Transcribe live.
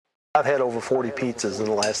I've had over 40 pizzas in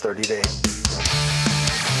the last 30 days.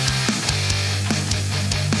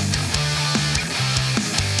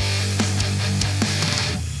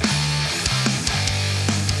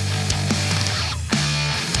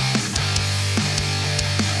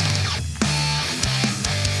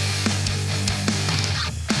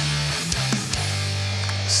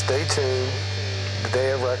 Stay tuned. The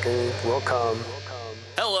day of reckoning will come.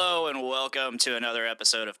 Hello and welcome to another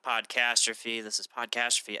episode of Podcastrophe. This is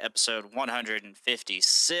Podcastrophe episode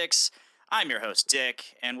 156. I'm your host,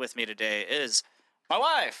 Dick, and with me today is my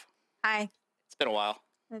wife. Hi. It's been a while.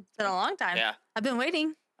 It's been a long time. Yeah. I've been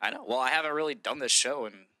waiting. I know. Well, I haven't really done this show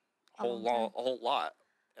in a whole lot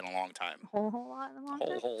in a long time. A whole lot in a long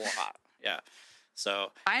time? Whole lot. Yeah.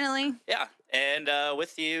 So. Finally. Yeah. And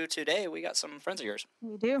with you today, we got some friends of yours.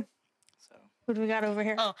 We do. So. Who do we got over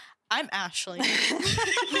here? Oh, I'm Ashley.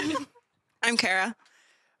 I'm Kara.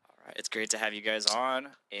 All right. It's great to have you guys on.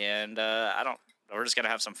 And we're just going to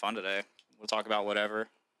have some fun today. We'll talk about whatever.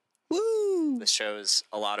 Woo! The show's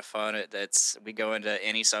a lot of fun. We go into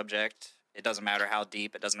any subject. It doesn't matter how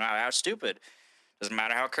deep. It doesn't matter how stupid. It doesn't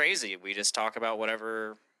matter how crazy. We just talk about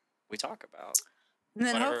whatever we talk about. And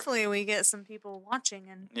then whatever. hopefully we get some people watching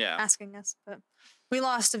and Yeah. asking us. But we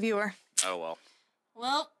lost a viewer. Oh, well.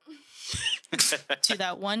 Well, to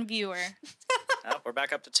that one viewer. Oh, we're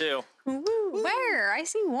back up to 2. Woo. Where? I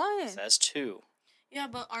see one. It says 2. Yeah,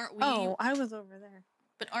 but aren't we? Oh, I was over there.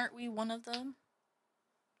 But aren't we one of them?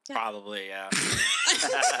 Yeah. Probably, yeah.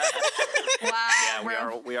 Wow.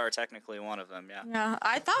 Yeah, we are technically one of them, yeah. Yeah,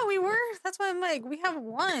 I thought we were. That's why I'm like, we have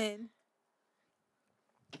one.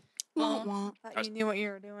 Well, Thought you knew what you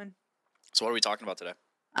were doing. So what are we talking about today?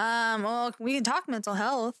 Well, we can talk mental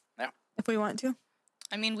health. Yeah. If we want to.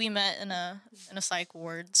 I mean, we met in a psych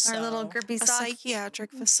ward. So Our little grippy A sock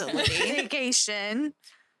psychiatric facility. vacation.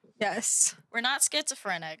 Yes. we're not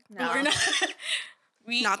schizophrenic. No. We're not.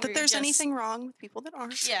 Not that we're there's just- anything wrong with people that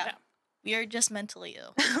aren't. Yeah. Yeah. We are just mentally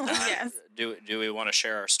ill. Yes. Do we want to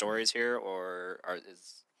share our stories here, or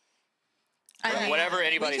is I- whatever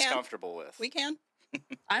anybody's can. comfortable with? We can.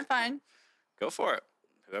 I'm fine. Go for it.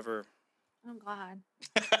 Whoever. Oh, God.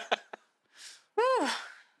 Whew.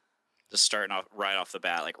 Just starting off right off the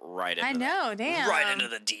bat, like right into I know, damn. right into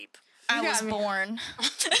the deep. I You was got me. born.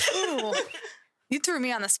 Ooh. You threw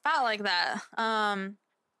me on the spot like that.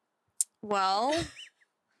 Well,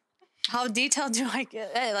 how detailed do I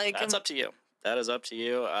get? Like, That's up to you. That is up to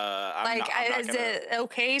you. I'm not is gonna, it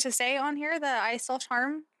okay to say on here that I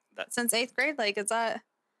self-harm since 8th grade? Like, is that...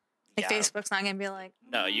 Like, Yeah. Facebook's not going to be like...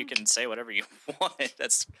 No, you can say whatever you want.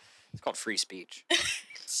 It's called free speech.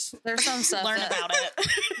 There's some stuff Learn that... about it.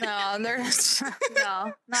 No, there's...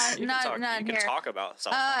 No, not You here. can talk about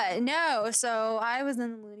self. No, so I was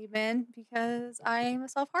in the loony bin because I am a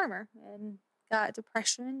self-harmer and got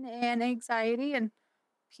depression and anxiety and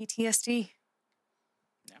PTSD.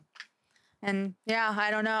 Yeah. And yeah, I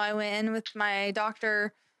don't know. I went in with my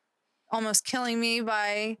doctor almost killing me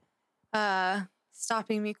by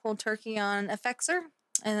stopping me cold turkey on Effexor,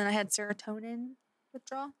 and then I had serotonin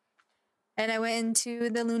withdrawal. And I went into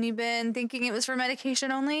the loony bin thinking it was for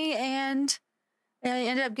medication only, and I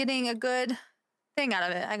ended up getting a good thing out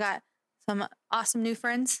of it. I got some awesome new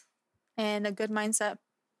friends and a good mindset.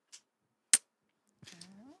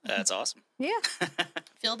 That's awesome. Yeah.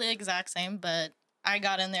 Feel the exact same, but I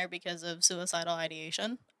got in there because of suicidal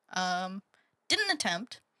ideation. Didn't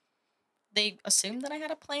attempt. They assumed that I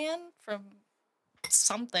had a plan from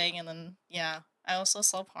something, and then yeah, I also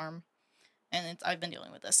self-harm, and I've been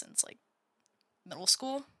dealing with this since like middle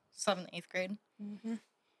school, 7th, 8th grade. Mm-hmm.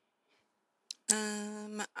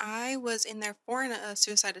 I was in there for a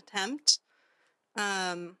suicide attempt.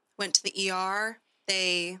 Went to the ER.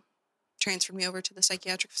 They transferred me over to the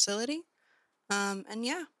psychiatric facility. And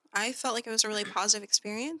yeah, I felt like it was a really positive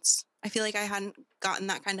experience. I feel like I hadn't gotten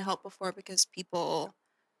that kind of help before because people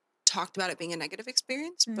talked about it being a negative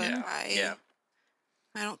experience, but Yeah.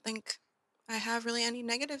 I don't think I have really any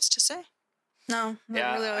negatives to say. No, that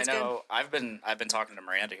Yeah, really I was know. I've been talking to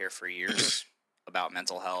Miranda here for years about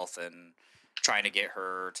mental health and trying to get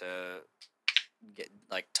her to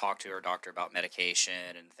talk to her doctor about medication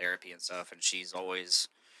and therapy and stuff. And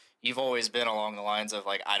you've always been along the lines of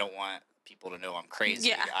like, I don't want people to know I'm crazy.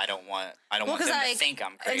 Yeah. I don't want them to think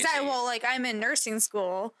I'm crazy. Exactly. Well, like I'm in nursing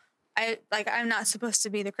school. I'm not supposed to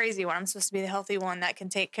be the crazy one. I'm supposed to be the healthy one that can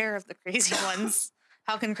take care of the crazy ones.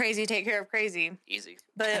 How can crazy take care of crazy? Easy.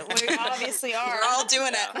 But we obviously are. We're all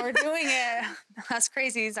doing it. We're doing it. Us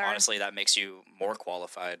crazies are. Honestly, that makes you more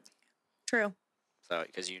qualified. True. So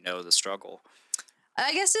because you know the struggle.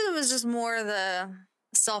 I guess it was just more the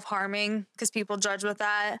self-harming because people judge with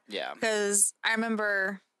that. Yeah. Because I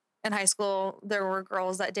remember in high school, there were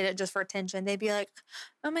girls that did it just for attention. They'd be like,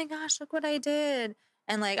 "Oh my gosh, look what I did."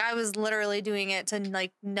 And like I was literally doing it to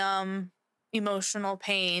like numb emotional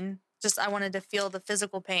pain. Just I wanted to feel the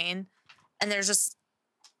physical pain. And there's just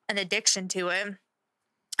an addiction to it.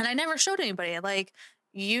 And I never showed anybody. Like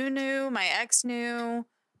you knew, my ex knew,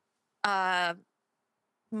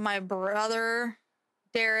 my brother,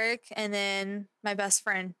 Derek, and then my best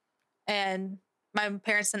friend. And my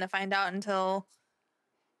parents didn't find out until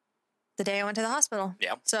the day I went to the hospital.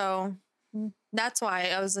 Yeah. So that's why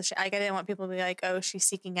I was like, I didn't want people to be like, "Oh, she's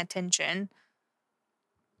seeking attention."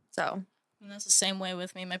 So. And that's the same way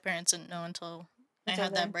with me. My parents didn't know until I Until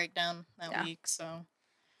had then. that breakdown that Yeah. week. So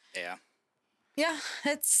Yeah. Yeah,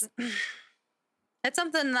 it's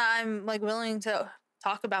something that I'm like willing to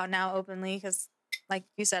talk about now openly because, like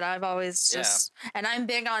you said, I've always just and I'm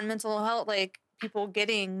big on mental health, like people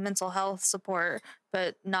getting mental health support,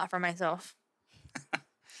 but not for myself.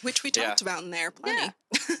 Which we talked about in there plenty.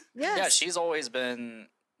 Yes. Yeah, she's always been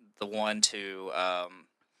the one to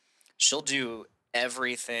she'll do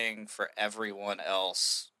everything for everyone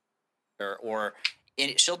else or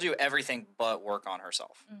she'll do everything but work on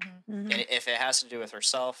herself. Mhm. And if it has to do with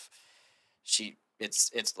herself,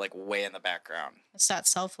 it's like way in the background. it's that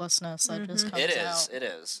selflessness that just comes It out. is. It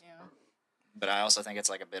is. Yeah. But I also think it's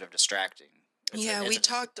like a bit of distracting. We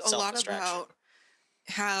talked a lot self-distraction. about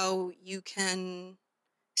how you can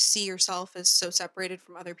see yourself as so separated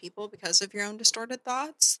from other people because of your own distorted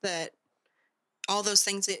thoughts that all those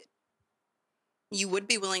things that you would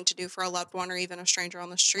be willing to do for a loved one or even a stranger on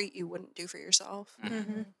the street, you wouldn't do for yourself.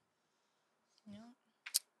 Mhm. Yeah.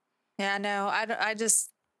 Yeah, no, I just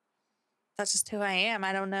that's just who I am.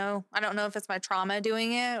 I don't know if it's my trauma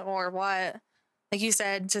doing it or what. Like you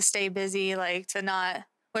said, to stay busy, like to not,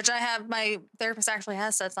 which I have, my therapist actually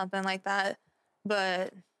has said something like that,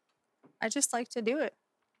 but I just like to do it.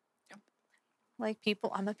 Yep. Like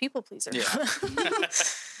I'm a people pleaser. Yeah.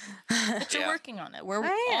 But you're Yeah. working on it. We're I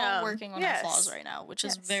all am. working on Yes. our flaws right now, which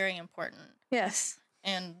is Yes. very important. Yes,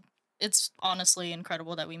 And it's honestly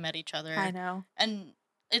incredible that we met each other. I know. And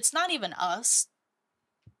it's not even us,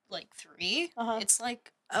 like 3. Uh-huh. It's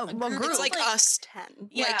like Oh, a well, group. It's group. like Like- us 10.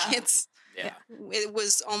 Yeah. Like Yeah. it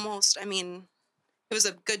was almost, I mean, it was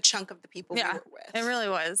a good chunk of the people Yeah, we were with. It really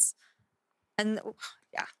was. And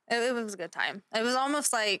yeah, it was a good time. It was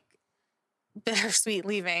almost like bittersweet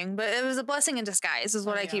leaving, but it was a blessing in disguise, is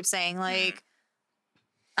what Oh, I yeah. keep saying. Like,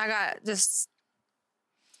 I got just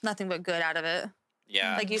nothing but good out of it.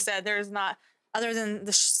 Yeah. Like you said, there's not, other than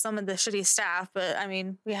some of the shitty staff, but I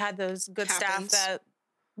mean, we had those good Happens. staff that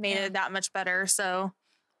made Yeah. it that much better. So,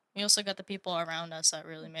 we also got the people around us that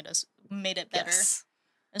really made it better. yes.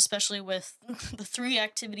 Especially with the 3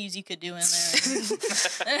 activities you could do in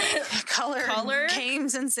there. Color,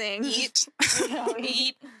 games, and sing. Eat.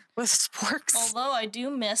 Eat. With sporks. Although I do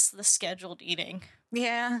miss the scheduled eating.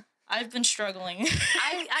 Yeah. I've been struggling.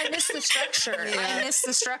 I miss the structure. Yeah. I miss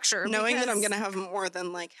the structure. Knowing that I'm because- going to have more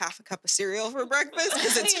than like half a cup of cereal for breakfast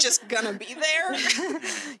because it's just going to be there.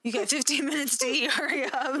 You got 15 minutes to eat. Hurry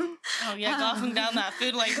up. Oh yeah, golfing down that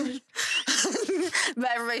food like But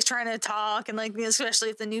everybody's trying to talk, and like especially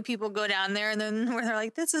if the new people go down there, and then where they're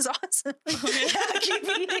like, "This is awesome." Like, yeah, keep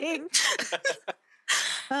eating.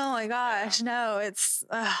 Oh my gosh, no, it's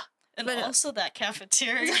and But- also that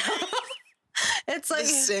cafeteria. it's The like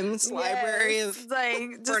Sims library yes, of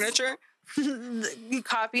like just furniture. you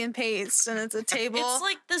copy and paste, and it's a table. It's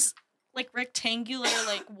like this like rectangular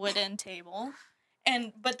like wooden table.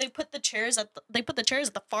 But they put the chairs at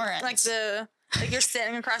the far end. like you're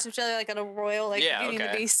sitting across each other like at a royal like Yeah, Beauty and the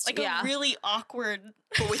okay. Beast. like yeah. a really awkward.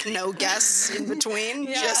 But with no guests in between,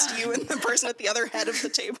 Yeah. just you and the person at the other head of the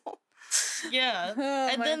table. Yeah. Oh,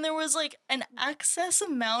 And my- then there was like an excess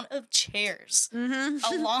amount of chairs Mhm.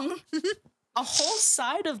 along a whole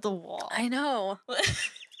side of the wall. I know.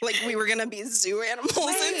 Like we were gonna be zoo animals in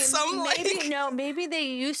Wait, some like. maybe they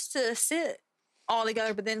used to sit all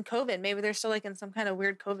together, but then COVID, maybe they're still like in some kind of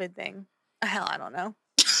weird COVID thing. Hell, I don't know.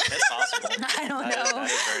 It's possible. I don't That know.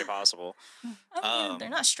 is very possible. I mean, they're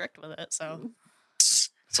not strict with it, so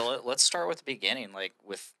So let's start with the beginning, like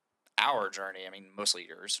with our journey. I mean, mostly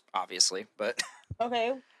yours, obviously, but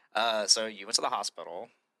Okay. so you went to the hospital.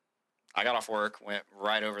 I got off work, went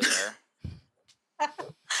right over there.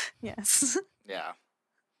 Yes. Yeah.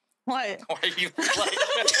 What? Why are you like?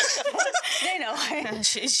 They know.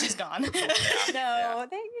 she's gone. No, Yeah.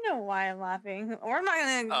 you know why I'm laughing. Or I'm not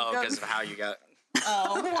gonna Oh, go because of how you got.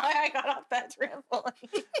 Oh, why I got off that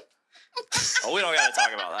trampoline. Oh, we don't got to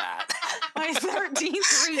talk about that. My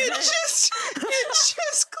 13th reason. It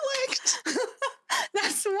just clicked.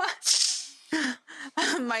 That's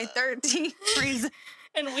what. My 13th reason.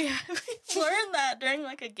 And we learned that during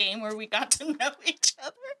like a game where we got to know each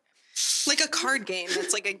other. Like a card game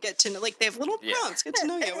that's like a get to know. Like they have little prompts, get to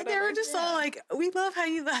know you. And Whatever. they were just all like, "We love how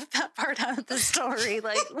you left that part out of the story."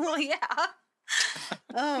 Like, well, yeah.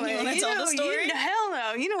 Oh, You wanna tell the story? Hell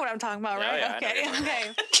no. You know what I'm talking about, Yeah, right? yeah, I know Okay, what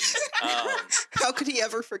you're okay. How could he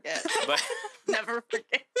ever forget? But Never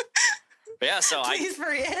forget. yeah, so Please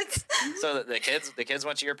forget. so the kids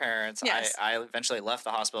went to your parents. Yes. I eventually left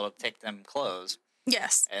the hospital to take them clothes,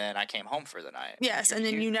 Yes. and I came home for the night. Yes. And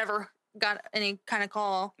then you never got any kind of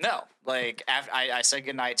call. No, like after I said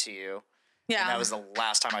goodnight to you. Yeah. And that was the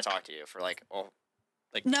last time I talked to you for like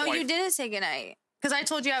No, 20 you didn't say goodnight. Because I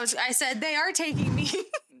told you I said, they are taking me.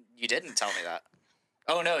 You didn't tell me that.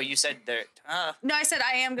 Oh no, you said they're. No, I said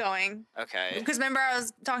I am going. Okay. Because remember, I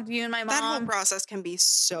was talking to you and my mom. That whole process can be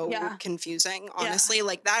so confusing, honestly.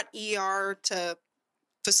 Like that ER to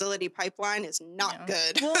facility pipeline is not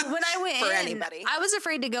good. Well, when I went for in, anybody. I was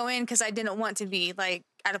afraid to go in because I didn't want to be like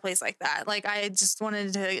at a place like that. Like I just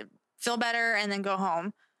wanted to feel better and then go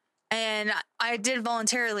home. And I did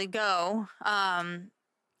voluntarily go,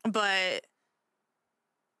 but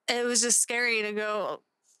it was just scary to go.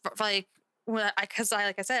 Like because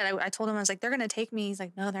like I said, I told him I was like, they're gonna take me. He's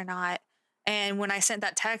like, no, they're not. And when I sent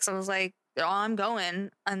that text, I was like, oh, I'm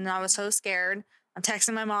going, and I was so scared. I'm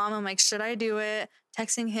texting my mom. I'm like, should I do it?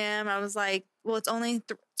 Texting him. I was like, well, it's only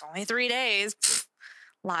 3 days. Pfft,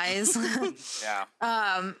 lies. Yeah.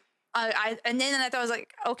 And then I thought I was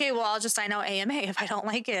like, okay, well, I'll just sign out AMA if I don't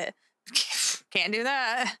like it. Can't do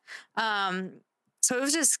that. So it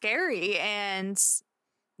was just scary. And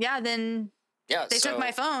yeah, then they took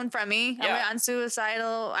my phone from me. I went on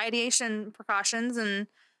suicidal ideation precautions, and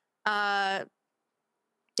I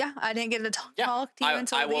didn't get to talk to you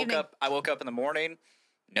until the evening. I woke up in the morning,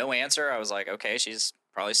 no answer. I was like, okay, she's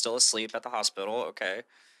probably still asleep at the hospital. Okay.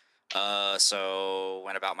 So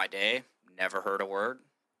went about my day. Never heard a word.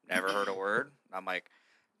 I'm like,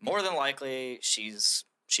 more than likely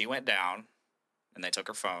she went down and they took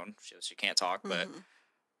her phone. She can't talk, but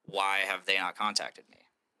why have they not contacted me?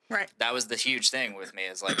 Right. That was the huge thing with me,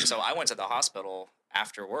 is like, so I went to the hospital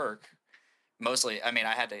after work. Mostly, I mean,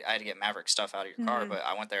 I had to get Maverick stuff out of your car, but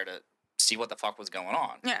I went there to see what the fuck was going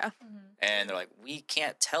on. Yeah. And they're like, we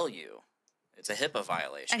can't tell you. It's a HIPAA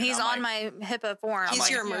violation. And he's on my HIPAA form. He's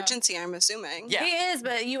your emergency, I'm assuming. Yeah. He is,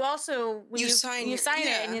 but you also you sign it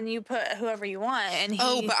and then you put whoever you want. And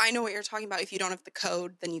but I know what you're talking about. If you don't have the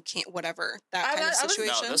code, then you can't. Whatever that kind of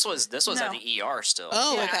situation. No, this was at the ER still.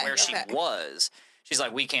 Oh, okay. Where she was. She's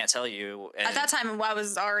like, we can't tell you. And, at that time, I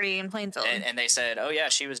was already in Plainfield. And they said, oh yeah,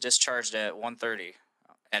 she was discharged at 1:30,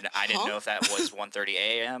 and I didn't know if that was 1:30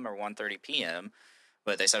 a.m. or 1:30 p.m.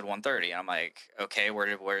 But they said 1:30, and I'm like, okay,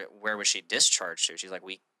 where was she discharged to? She's like,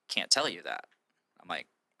 we can't tell you that. I'm like,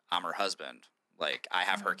 I'm her husband. Like, I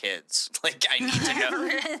have her kids. Like, I need to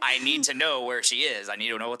know. I need to know where she is. I need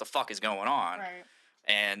to know what the fuck is going on. Right.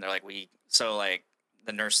 And they're like,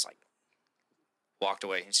 the nurse like walked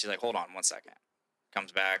away, and she's like, hold on 1 second.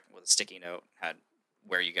 Comes back with a sticky note, had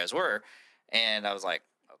where you guys were, and I was like,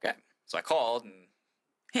 okay. So I called, and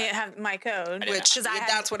he didn't have my code,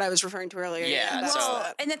 that's what I was referring to earlier.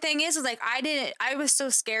 Yeah. And the thing is like, I was so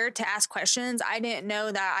scared to ask questions. I didn't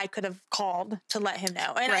know that I could have called to let him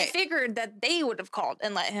know. And I figured that they would have called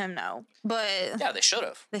and let him know. But yeah, they should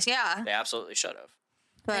have. Yeah. They absolutely should have.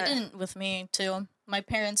 But they didn't with me, too. My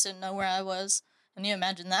parents didn't know where I was. Can you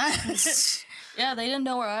imagine that? Yeah, they didn't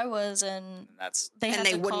know where I was, and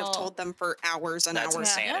they wouldn't have told them for hours and hours.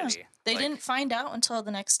 Insanity. Yeah. They didn't find out until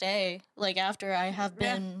the next day, like after I have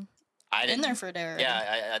been in there for a day.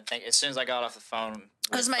 Yeah, I think as soon as I got off the phone,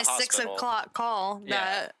 it was my 6 o'clock call.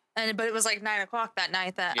 But it was like 9 o'clock that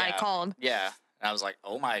night that I called. Yeah. And I was like,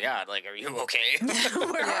 oh my God, like, are you okay?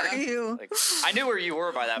 Where are you? Like, I knew where you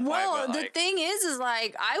were by that point. Well, but, the thing is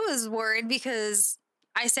like, I was worried because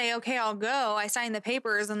I say, okay, I'll go. I sign the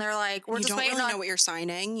papers, and they're like, we're just waiting on... You don't really know what you're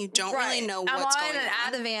signing. You don't really know what's going on.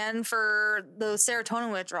 I'm on an Ativan for those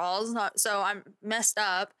serotonin withdrawals, so I'm messed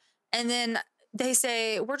up. And then they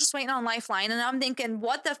say, we're just waiting on Lifeline. And I'm thinking,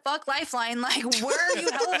 what the fuck, Lifeline? Like, where are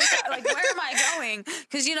you helping? Like, where am I going?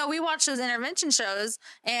 Because, we watch those intervention shows,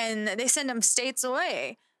 and they send them states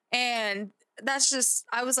away. And that's just,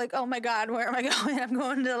 I was like, oh my God, where am I going? I'm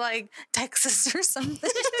going to like Texas or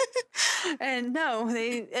something. And no,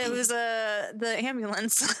 it was the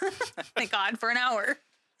ambulance. Thank God, for an hour.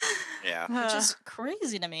 Yeah. Which is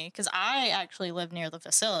crazy to me, because I actually live near the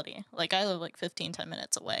facility. Like, I live like 15-10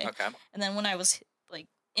 minutes away. Okay. And then when I was like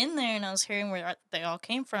in there and I was hearing where they all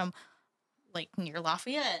came from, like near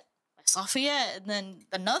Lafayette, West Lafayette, and then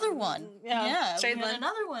another one. Yeah. We had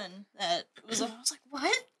another one that was, I was like,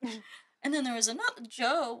 what? And then there was another.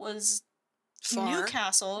 Joe was Far.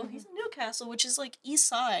 Newcastle. He's in Newcastle, which is like east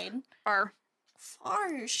side.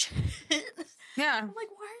 Far As shit. yeah. I'm like,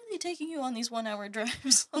 why are they taking you on these 1 hour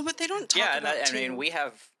drives? Well, but they don't talk Yeah, about I mean, we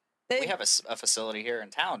have They- a facility here in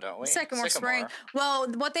town, don't we? Sycamore Spring. Well,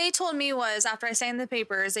 what they told me was after I signed the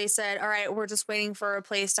papers, they said, "All right, we're just waiting for a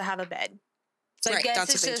place to have a bed." So I Right, guess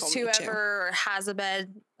that's it's what they just told me, too. whoever has a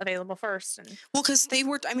bed available first. And Well, because they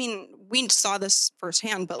were, I mean, we saw this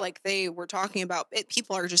firsthand, but like they were talking about it.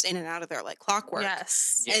 People are just in and out of there like clockwork.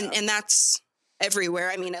 yes, Yeah. And that's everywhere.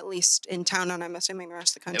 I mean, at least in town, and I'm assuming the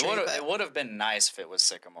rest of the country. It would have been nice if it was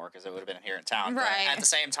Sycamore because it would have been here in town. Right. But at the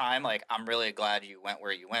same time, like I'm really glad you went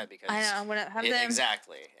where you went because I know. I wouldn't have them.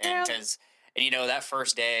 exactly. Yeah. And you know that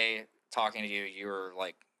first day talking to you, you were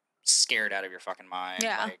like scared out of your fucking mind.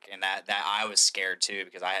 Yeah. Like, and that I was scared too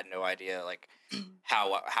because I had no idea like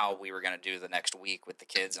how we were gonna do the next week with the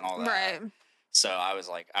kids and all that. Right. So I was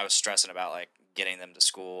stressing about like getting them to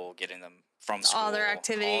school, getting them from school, All their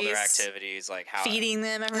activities, like how Feeding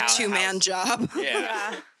them every how- two-man job. Yeah.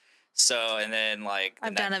 Yeah. So and then like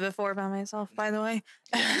I've done it before by myself, by the way.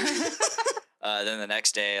 then the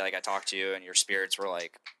next day, like I talked to you, and your spirits were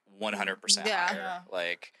like 100% Yeah. higher. Yeah.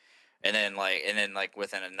 Like, and then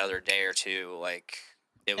within another day or two, like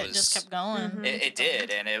it was just kept going. Mhm. It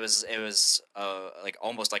did, and it was like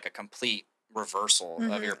almost like a complete reversal of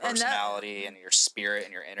Mhm. your And that- personality and your spirit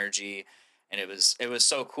and your energy. And it was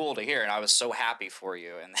so cool to hear, and I was so happy for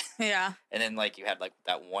you. And Yeah. and then like you had like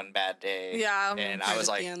that one bad day, Yeah. and I Right was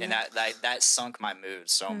at like, the end and there. that sunk my mood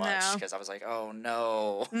so much Yeah. because I was like, oh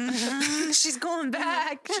no, Mhm. She's going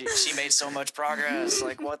back. she made so much progress.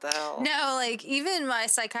 Like what the hell? No, like even my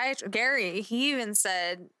psychiatrist, Gary, he even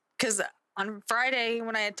said, because on Friday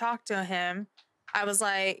when I had talked to him, I was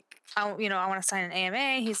like, I want to sign an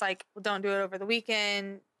AMA. He's like, well, don't do it over the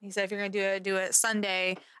weekend. He said, if you're going to do it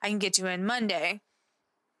Sunday, I can get you in Monday.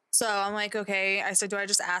 So I'm like, okay. I said, do I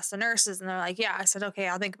just ask the nurses? And they're like, yeah. I said, okay,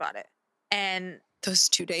 I'll think about it. And Those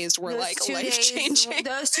 2 days were those like 2 life days- changing.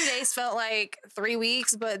 Those 2 days felt like 3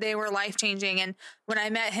 weeks, but they were life changing. And when I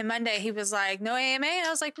met him Monday, he was like, no AMA. And I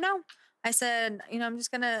was like, no. I said, I'm just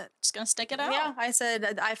going to. Just gonna stick it out. Yeah. I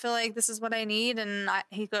said, I feel like this is what I need. And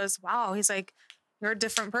he goes, wow. He's like, you're a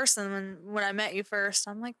different person than when I met you first.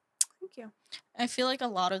 I'm like, thank you. I feel like a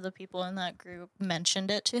lot of the people in that group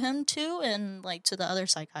mentioned it to him too, and like to the other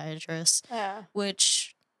psychiatrists, Yeah.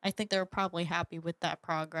 which I think they were probably happy with that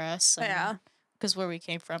progress. Yeah. Because where we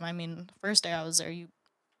came from, I mean, the first day I was there,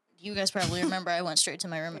 you guys probably remember I went straight to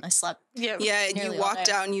my room and I slept. Yeah. Yeah, and Nearly you all walked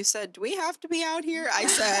day. out and you said, do we have to be out here? I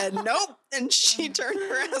said, nope. And she turned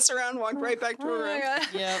her ass around, walked right back to her Oh my room. God.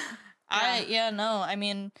 Yep. I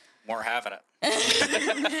mean, More having it.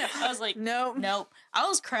 I was like, Nope. nope. I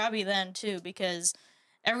was crabby then too because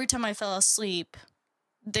every time I fell asleep,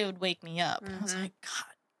 they would wake me up. I was Mhm. like,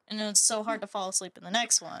 God. And it was so hard to fall asleep in the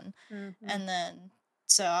next one. Mhm. And then,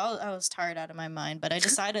 so I was tired out of my mind. But I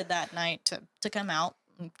decided that night to come out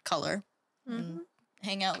and color Mhm. and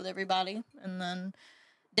hang out with everybody. And then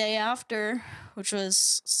day after, which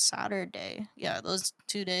was Saturday. Yeah, those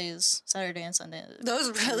 2 days, Saturday and Sunday. Those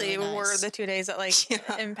really really were nice. the 2 days that like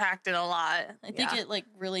Yeah. impacted a lot. I think it like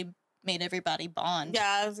really made everybody bond.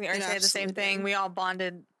 Yeah, I was going to It say the same absolutely thing. did. We all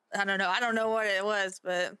bonded. I don't know what it was,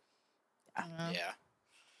 but You know? Yeah.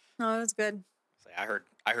 no, it was good. I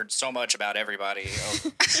heard so much about everybody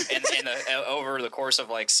over the course of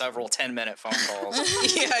like several 10-minute phone calls.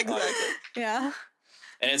 Yeah, exactly. Yeah.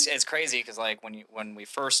 And it's crazy because like when we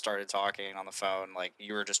first started talking on the phone, like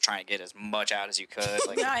you were just trying to get as much out as you could.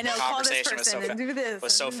 Like Yeah, I know. the Call this conversation was person so and do this.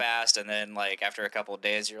 was so and- fast, and then like after a couple of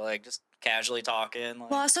days, you're like just casually talking.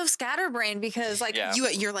 Like, Well, I was so scatterbrained because like Yeah.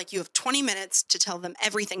 You're like, you have 20 minutes to tell them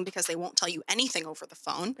everything because they won't tell you anything over the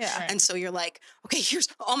phone. yeah. Right. And so you're like, okay, here's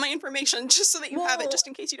all my information just so that you have it Well, just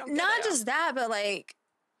in case you don't get Not it. just that, but like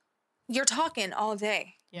you're talking all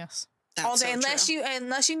day. Yes. That's all day so unless true. you can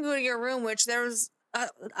go to your room, which there was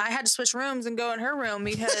I had to switch rooms and go in her room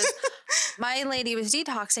because my lady was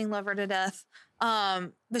detoxing, love her to death.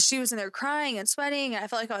 But she was in there crying and sweating, and I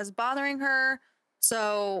felt like I was bothering her.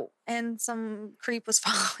 So, and some creep was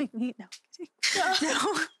following me. No,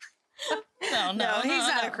 No, no, he's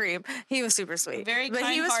not a creep. He was super sweet. Very but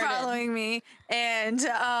he was kind-hearted. following me, and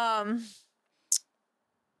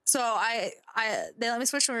so they let me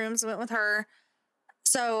switch rooms, went with her.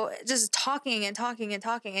 So just talking and talking and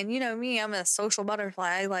talking, and you know me, I'm a social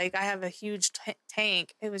butterfly. Like I have a huge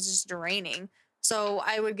tank. It was just draining. So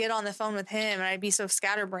I would get on the phone with him, and I'd be so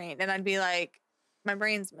scatterbrained, and I'd be like, my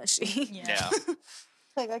brain's mushy. yeah.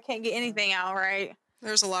 Like I can't get anything out right.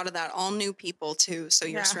 There's a lot of that. All new people too. So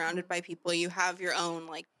you're Yeah. surrounded by people. You have your own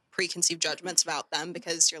like preconceived judgments about them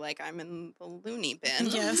because you're like, I'm in the loony bin.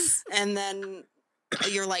 Yes. And then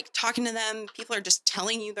you're like talking to them. People are just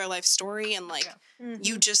telling you their life story. And like,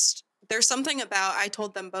 you just, there's something about, I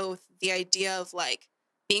told them both, the idea of like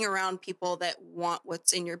being around people that want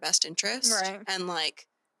what's in your best interest. Right. And like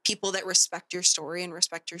people that respect your story and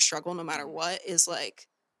respect your struggle no matter what is like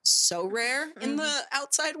so rare in the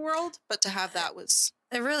outside world. But to have that was.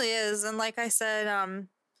 It really is. And like I said,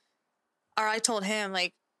 or I told him,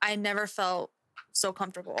 like, I never felt so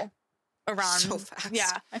comfortable around. So fast.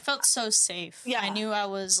 Yeah. I felt so safe. Yeah. I knew I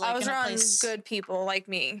was like I was in a around place. good people like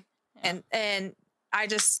me. Yeah. And I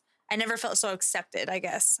never felt so accepted, I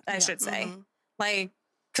guess I should say. Like,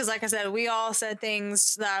 because like I said, we all said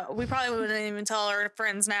things that we probably wouldn't even tell our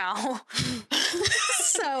friends now.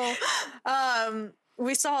 So,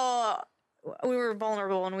 we were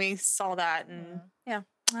vulnerable and we saw that. And yeah,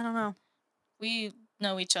 I don't know. We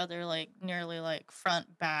know each other like nearly like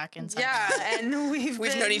front, back, and side. Yeah, and we've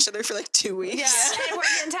known each other for like 2 weeks. Yeah, and we're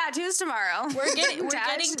getting tattoos tomorrow. We're getting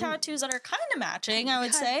tattoos that are kind of matching, I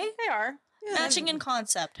would say. They are. Yeah. Matching in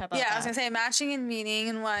concept. How about Yeah, that? I was gonna say matching in meaning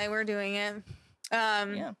and why we're doing it.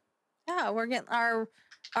 Yeah, we're getting our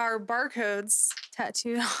barcodes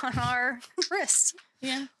tattooed on our wrist.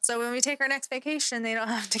 Yeah. So when we take our next vacation, they don't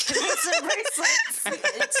have to give us a bracelet.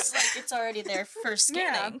 It's like it's already there for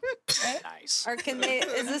scanning. Right? Nice. Or can they?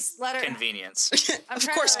 Is this letter? Convenience. Of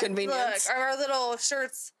course, convenience. Look, our little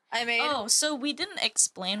shirts I made. Oh, so we didn't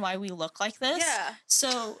explain why we look like this. Yeah.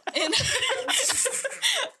 So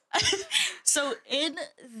in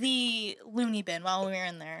the loony bin while we were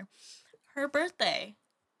in there, her birthday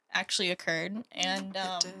actually occurred, and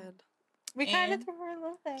It did. we kind of and- threw her a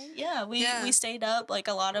little thing. yeah, we stayed up, like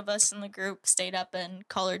a lot of us in the group stayed up and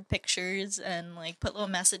colored pictures and like put little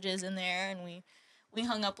messages in there, and we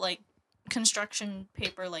hung up like construction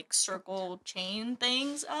paper like circle chain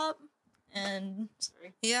things up. And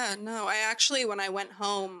sorry. Yeah, no, I actually, when I went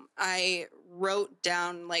home, I wrote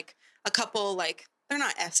down like a couple, like, they're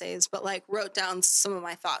not essays, but like wrote down some of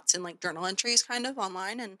my thoughts in like journal entries kind of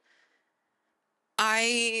online. And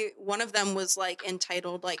one of them was like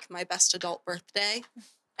entitled like my best adult birthday.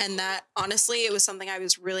 And that honestly, it was something I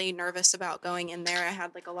was really nervous about going in there. I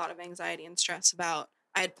had like a lot of anxiety and stress about,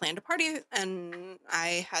 I had planned a party and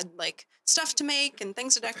I had like stuff to make and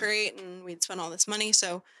things to decorate and we'd spent all this money.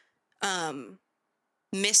 So,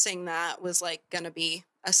 missing that was like going to be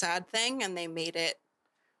a sad thing. And they made it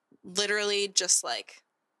literally just like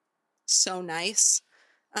so nice.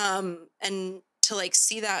 And to like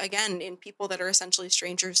see that again in people that are essentially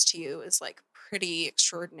strangers to you is like pretty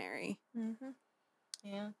extraordinary. Mm-hmm.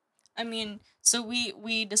 Yeah. I mean, so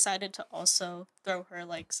we decided to also throw her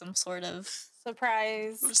like some sort of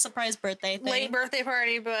surprise birthday thing. Late birthday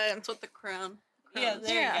party, but That's what the crown. Yeah,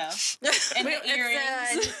 there Yeah. you go. And It's the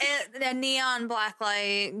earrings. a neon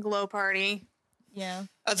blacklight glow party. Yeah.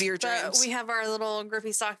 Of your But dreams. we have our little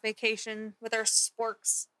grippy sock vacation with our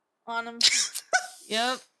sporks on them.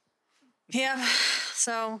 Yep. Yeah.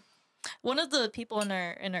 So One of the people in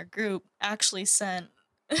our group actually sent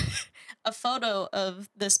a photo of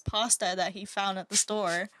this pasta that he found at the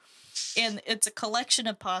store. And it's a collection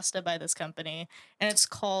of pasta by this company, and it's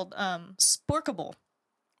called Sporkable.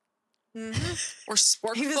 or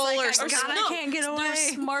sporkful he was like, or I something. can't get away.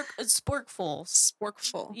 It's Sporkful.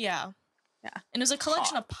 Sporkful. Yeah. Yeah. And it's a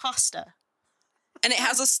collection of pasta. And it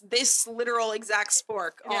has this literal exact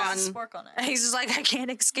spork Yeah, on. spork on And it. he's just like, I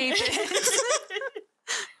can't escape it.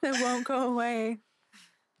 It won't go away.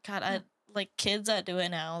 God, I like kids that do it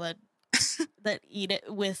now that eat it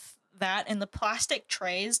with that in the plastic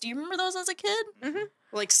trays. Do you remember those as a kid?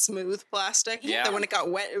 Like smooth plastic. Yeah. That when it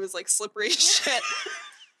got wet, it was like slippery as shit.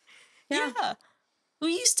 Yeah.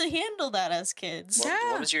 We used to handle that as kids.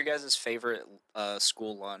 What was your guys' favorite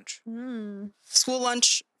school lunch? School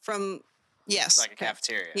lunch from, yes. Like a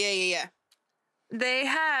cafeteria. Yeah. They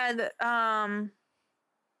had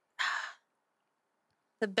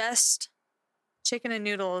the best chicken and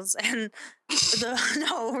noodles and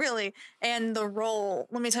and the roll.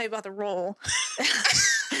 Let me tell you about the roll.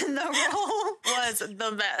 The roll was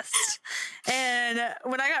the best. And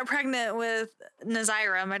when I got pregnant with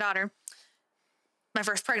Nazira, my daughter, my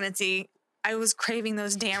first pregnancy, I was craving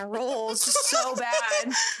those damn rolls so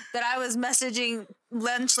bad that I was messaging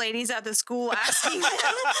lunch ladies at the school asking them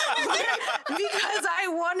because I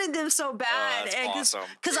wanted them so bad. Oh, that's awesome.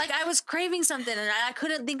 Because like I was craving something and I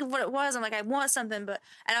couldn't think of what it was. I'm like, I want something, and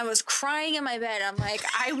I was crying in my bed. I'm like,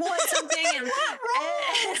 I want something, and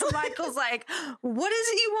Michael's like, what is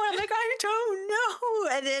it you want? I'm like, I don't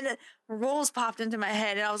know. And then rolls popped into my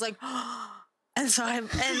head, and I was like, and so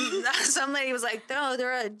some lady was like, no,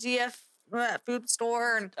 they're a food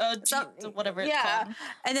store and whatever it's yeah. called.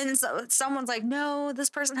 And then someone's like, no, this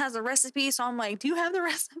person has a recipe. So I'm like, do you have the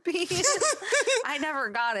recipe? I never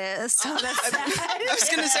got it. So that's sad. I was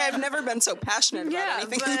going to say, I've never been so passionate about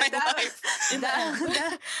anything in my life.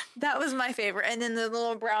 That was my favorite. And then the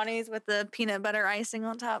little brownies with the peanut butter icing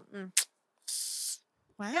on top.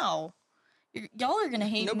 Wow. Y'all are going to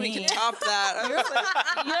hate Nobody me. can top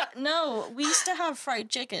that. No, we used to have fried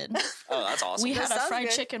chicken. Oh, that's awesome. We That had a sounds fried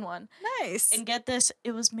good. chicken one. Nice. And get this,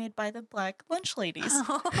 it was made by the Black Lunch Ladies.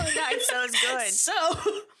 Oh, nice. So it's good.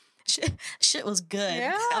 So, shit was good.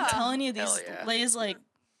 Yeah. I'm telling you, Hell these yeah. ladies, like,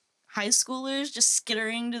 high schoolers just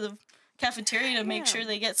skittering to the cafeteria to make Yeah. sure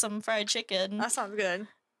they get some fried chicken. That sounds good.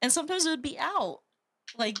 And sometimes it would be out.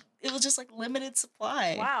 Like, it was just, like, limited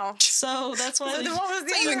supply. Wow. So that's why Then they... what was the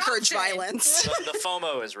So you other encourage option? violence. The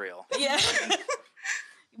FOMO is real. Yeah.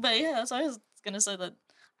 But, yeah, that's why I was going to say that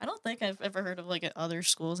I don't think I've ever heard of, like, other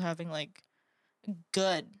schools having, like,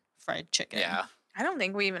 good fried chicken. Yeah, I don't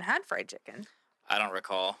think we even had fried chicken. I don't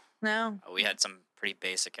recall. No. We had some pretty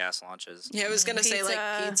basic ass lunches. Yeah, I was going to say, like,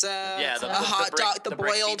 pizza. Yeah, a hot brick- dog, the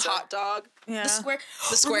brick boiled pizza. hot dog. Yeah. The square...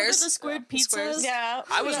 The squares. Remember the squared Yeah. The squares. pizzas? Yeah.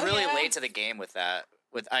 I was really Yeah. late to the game with that.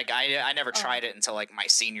 With like, I never tried it until like my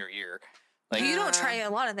senior year. Like, You don't try a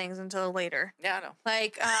lot of things until later. yeah, I know.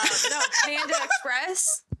 Like, no, Panda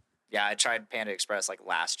Express. Yeah, I tried Panda Express like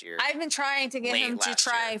last year. I've been trying to get Late him to last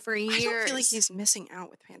try year. for years. I don't feel like he's missing out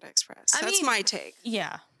with Panda Express. I That's mean- my take.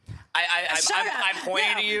 Yeah. Shut up. I'm pointing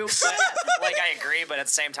Yeah. to you, but like I agree, but at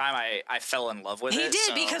the same time, I fell in love with He it. did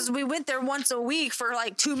so- because we went there once a week for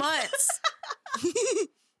like 2 months.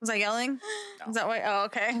 Was I yelling? No. Is that why? Oh,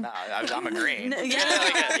 okay. No, I'm agreeing. Yeah.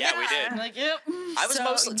 Yeah, we did. I'm like, yep. I was So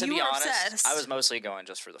mostly, to you be were honest, obsessed. I was mostly going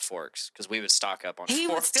just for the forks because we would stock up on He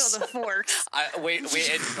would forks. steal the forks.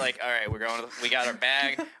 It's like, all right, we got our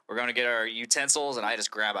bag, we're going to get our utensils, and I just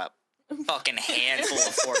grab a fucking handful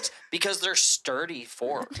of forks because they're sturdy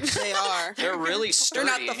forks. They are. They're really sturdy.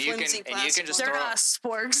 not the and you flimsy can plastic just They're throw not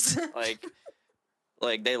sporks.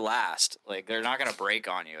 like they last. Like they're not gonna break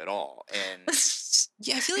on you at all. And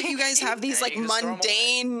Yeah, I feel like you guys have these Yeah, like you just throw 'em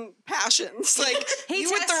mundane passions. Like He you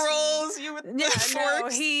with the tests- rolls, you with the Yeah, no,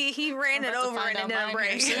 forks. he ran I'm it about to over find and it out didn't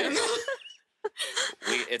mine here break. soon.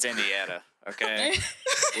 it's Indiana, okay?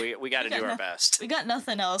 we got to do our best. We got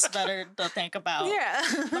nothing else better to think about. Yeah.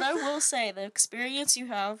 But I will say the experience you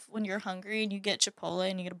have when you're hungry and you get Chipotle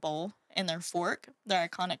and you get a bowl and their fork, their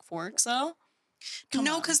iconic forks, though. Come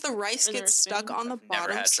No, on. because the rice Is there gets a stuck spoon? on the I've never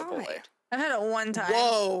bottom had Chipotle. side. I've had it one time.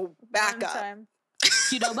 Whoa, back One up. time.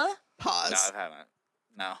 Qdoba? No, Pause. I haven't.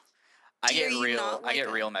 No, I Dare get you real. not I like get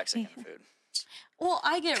it? real Mexican food. Well,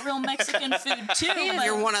 I get real Mexican food too. but-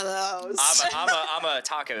 You're one of those. I'm a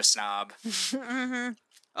taco snob. Mm-hmm.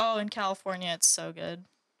 Oh, in California, it's so good.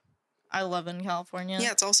 I love it in California.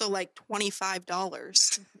 Yeah, it's also like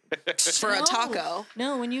 $25 for a No. taco.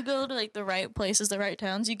 No, when you go to like the right places, the right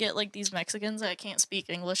towns, you get like these Mexicans that can't speak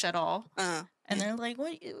English at all, and they're like,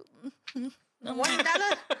 "What? I'm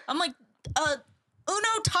like, I'm like,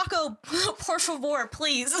 uno taco, por favor,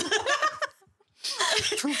 please."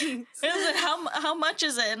 And I was like, how much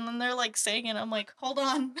is it? And then they're like saying it. I'm like, hold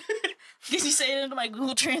on. Can you say it into my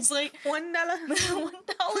Google Translate? $1. $1,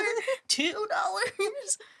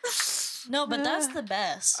 $2. No, but that's the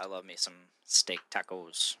best. I love me some steak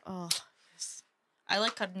tacos. Oh, yes. I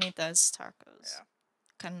like carnitas tacos. Yeah.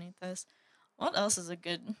 Carnitas. What else is a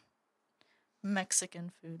good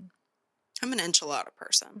Mexican food? I'm an enchilada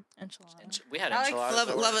person. Enchilada. We had I like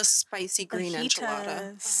enchiladas. Love a spicy green Fajitas.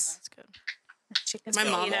 enchilada. That's good. Chicken It's My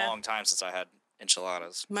been mom- a long time since I had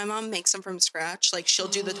enchiladas. My mom makes them from scratch. Like she'll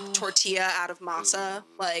do the tortilla out of masa,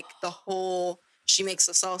 like the whole. She makes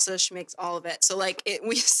the salsa. She makes all of it. So like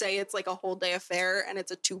we say it's like a whole day affair, and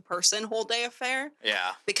it's a 2-person whole day affair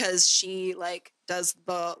Yeah. because she like does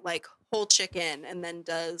the like whole chicken and then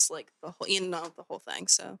does like the whole the whole thing.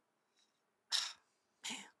 So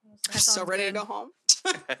I'm That so sounds ready to good. go home.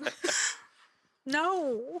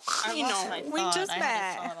 No. I You lost know, my we thought. just I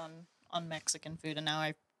had met. a thought on Mexican food, and now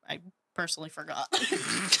I personally forgot.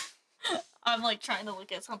 I'm like trying to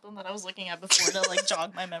look at something that I was looking at before to like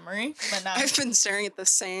jog my memory, but now I've been staring at the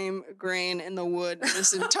same grain in the wood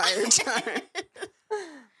this entire time.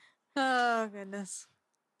 Oh, goodness.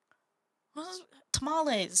 What was-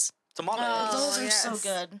 tamales. Tamales. Those are so yes.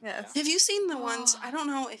 good. Yes. Have you seen the ones? I don't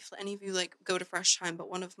know if any of you like go to Fresh Time, but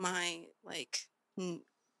one of my like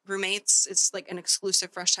roommates is like an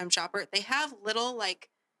exclusive Fresh Time shopper. They have little like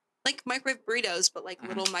microwave burritos, but like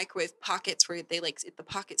little microwave pockets where they like the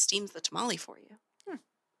pocket steams the tamale for you.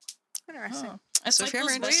 Interesting. Oh. It's So like if you're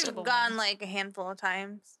those ever interested- vegetable We've gone ones. like a handful of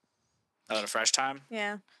times. Oh, the Fresh Time?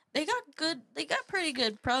 Yeah. They got pretty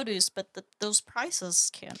good produce, but those prices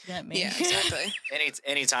can't get me. Yeah, exactly.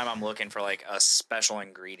 Anytime I'm looking for like a special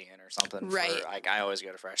ingredient or something, Right. Like I always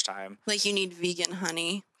go to Fresh Time. Like you need vegan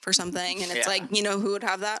honey for something, and it's Yeah. like, you know who would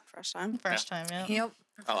have that? Fresh Time. First time, yeah. Yep.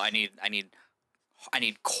 Oh, I need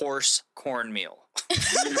coarse cornmeal,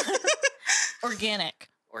 Organic.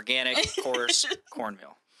 organic coarse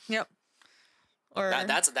cornmeal. Yep. Or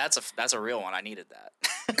That's a real one. I needed that.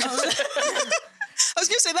 I was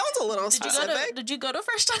gonna say that one's a little did specific. you go to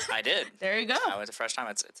First Time? I did. There you go. I went to Fresh Time.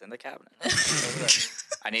 It's in the cabinet.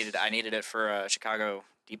 I needed it for Chicago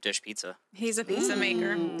deep dish pizza. He's a pizza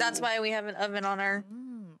maker. That's why we have an oven on our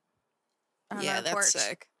Yeah, our that's porch.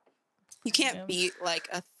 sick. You can't Yeah. beat like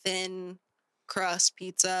a thin crust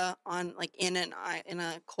pizza on like in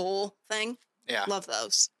a coal thing. Yeah. Love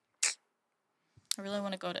those. I really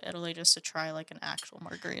want to go to Italy just to try like an actual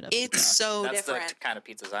margarita. It's pizza. so That's different. the kind of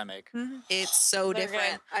pizzas I make. It's so They're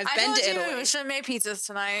different. good. I've I been told to you Italy. we should make pizzas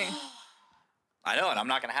tonight. I know, and I'm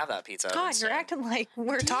not gonna have that pizza. God, It's, you're acting like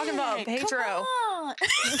we're talking about Dang, Pedro. Come on.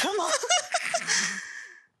 Come on.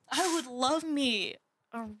 I would love me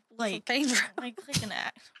a, like Pedro. like an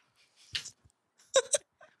act.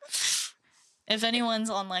 If anyone's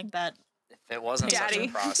on like that, If it wasn't such Daddy. a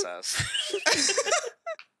process.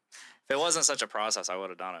 If it wasn't such a process, I would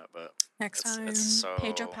have done it. But Next time. it's so.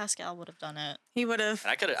 Pedro Pascal would have done it. He would have.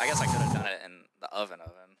 And I guess I could have done it in the oven.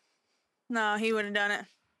 No, he would have done it.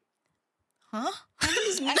 Huh?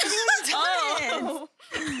 Oh.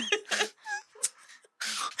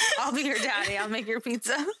 I'll be your daddy. I'll make your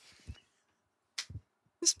pizza.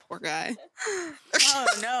 This poor guy. Oh,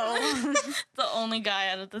 no. The only guy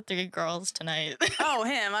out of the 3 girls tonight. Oh,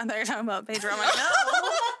 him. I thought you were talking about Pedro. I'm like,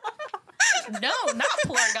 no. No, not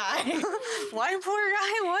poor guy. Why poor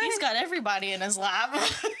guy? What? He's got everybody in his lap.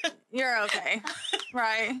 You're okay.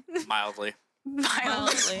 Right. Mildly,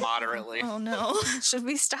 Mildly. moderately. Oh no. Should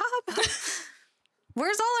we stop?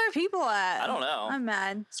 Where's all our people at? I don't know. I'm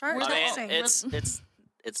mad. Start Where's I texting. mean,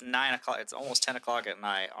 it's 9 o'clock. It's almost 10 o'clock at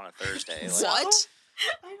night on a Thursday. Like, What?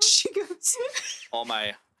 She goes. all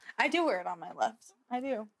my I do wear it on my left. I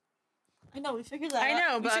do. I know, we figured that I out.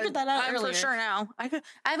 know, we but figured that out I'm earlier. for sure now. I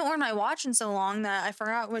haven't worn my watch in so long that I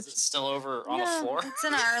forgot which. is it still over on the Yeah, floor? It's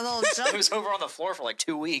in our little It jump. was over on the floor for like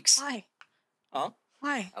 2 weeks. Why? Huh?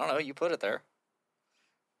 Why? I don't know. You put it there.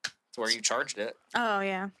 It's where you charged it. Oh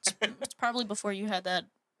yeah. It's probably before you had that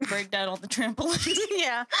breakdown on the trampoline.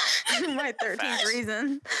 Yeah. My 13th Facts.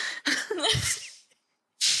 reason.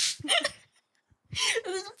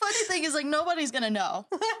 The funny thing is, like, nobody's gonna know.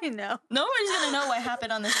 I know. Nobody's gonna know what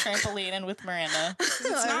happened on this trampoline and with Miranda.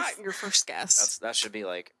 It's not your first guess. That should be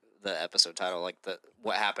like the episode title, like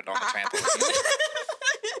what happened on the trampoline.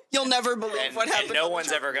 You'll never believe and, what happened. and no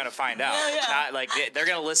one's ever gonna find out. Yeah, yeah. Not like they're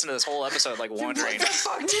gonna listen to this whole episode like wondering. What the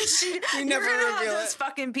fuck did she? You never You're gonna reveal have those it.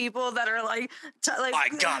 fucking people that are like, I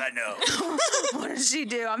gotta know. what did she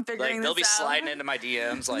do? I'm figuring Like they'll be this out. sliding into my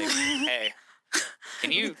DMs like, hey,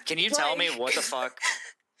 can you tell me what the fuck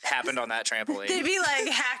happened on that trampoline? They'd be like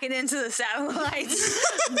hacking into the satellites,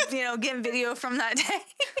 getting video from that day.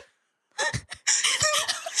 Like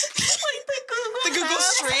The Google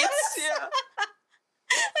Maps. Streets. Yeah.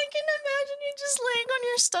 I can imagine you just laying on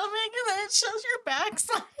your stomach and then it shows your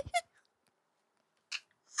backside.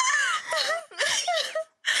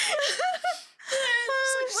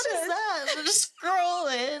 It's like, what is that? They're just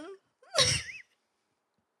scrolling.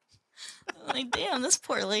 I'm like, damn, this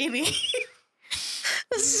poor lady.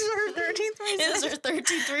 This is her 13th reason. It is her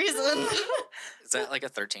 13th reason. Is that like a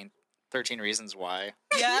 13 Reasons Why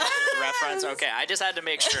Yeah. reference? Okay, I just had to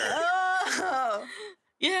make sure. Oh,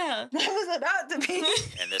 Yeah. that was about to be.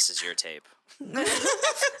 And this is your tape.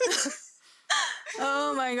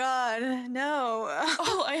 Oh my god, no.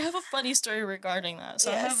 Oh, I have a funny story regarding that.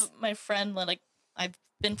 So I Yes. have my friend that I've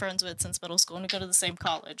been friends with since middle school, and we go to the same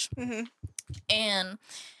college. Mhm. And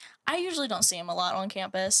I usually don't see him a lot on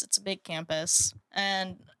campus. It's a big campus,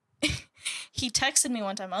 and he texted me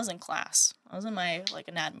one time. I was in class. I was in my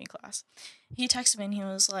anatomy class. He texted me and he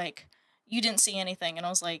was like, "You didn't see anything," and I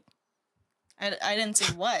was like, "I didn't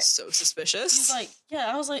see what?" So suspicious. He's like,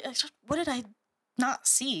 "Yeah." I was like, "What did I not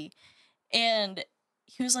see?" And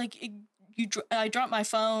he was like, I dropped my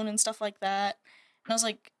phone and stuff like that. And I was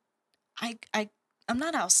like, I'm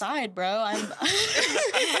not outside, bro. I'm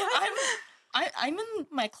in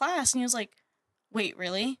my class. And he was like, wait,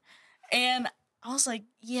 really? And I was like,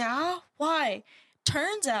 yeah, why?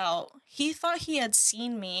 Turns out he thought he had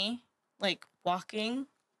seen me walking,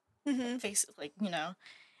 face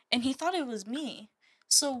and he thought it was me.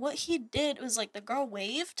 So what he did was the girl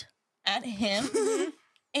waved at him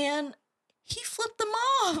and he flipped them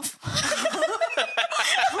off.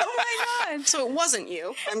 Oh my god. So it wasn't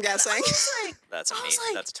you, I'm guessing. That's I was amazing.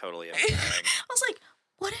 like- That's totally amazing. I was like,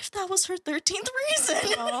 what if that was her 13th reason?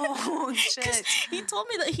 Oh 'Cause shit. he told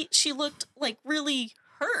me that she looked like really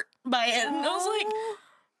hurt by it, and I was like,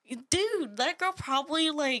 dude, that girl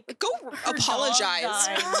probably like Go her apologize. dog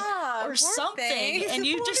died Ah, or poor something, thing. and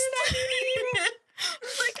you What just did I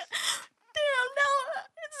it's like, damn, now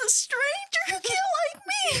it's a stranger who can't like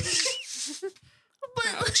me. But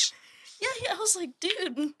Ouch. yeah, I was like,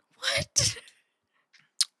 dude, what?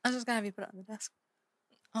 I'm just gonna have you put it on the desk.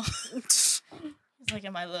 Oh. He's like,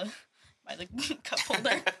 am I the cup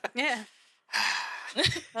holder? Yeah.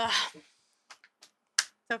 Ugh.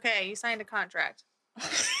 It's okay. You signed a contract.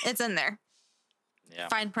 It's in there. Yeah.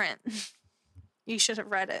 Fine print. You should have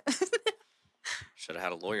read it. Should have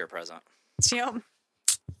had a lawyer present. Yep.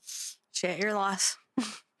 Shit, your loss.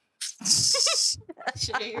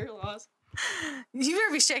 Share your loss. You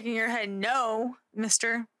better be shaking your head no,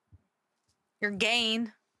 mister. Your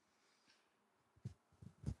gain.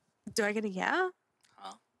 Do I get a yeah?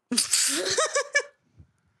 Huh?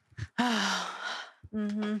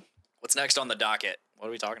 Mm-hmm. What's next on the docket? What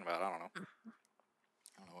are we talking about? I don't know.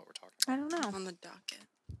 I don't know what we're talking about. I don't know. On the docket.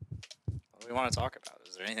 What do we want to talk about?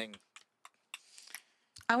 Is there anything?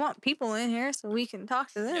 I want people in here so we can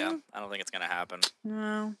talk to them. Yeah, I don't think it's gonna happen.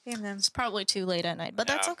 No, damn them. It's probably too late at night, but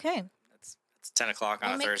that's Yeah. okay. It's 10 o'clock on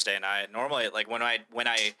We'll a make- Thursday night. Normally, like when I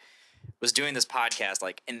was doing this podcast,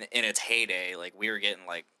 like in its heyday, like we were getting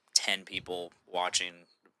like 10 people watching,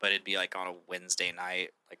 but it'd be like on a Wednesday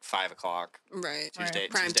night, like 5 o'clock, Right. Tuesday,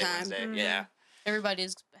 Prime Tuesday, time. Wednesday. Mhm. Yeah,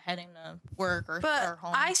 Everybody's heading to work or But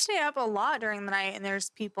home. I stay up a lot during the night and there's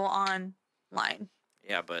people online.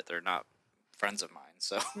 yeah, but they're not friends of mine.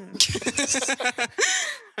 So They're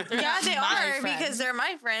Yeah, not they my are friends. because they're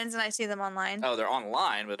my friends and I see them online. oh, they're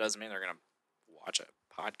online, but it doesn't mean they're gonna watch a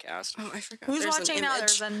podcast. Oh, I forgot. Who's There's an watching now?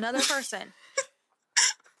 image. There's another person.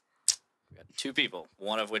 We got 2 people,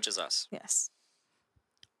 one of which is us. Yes.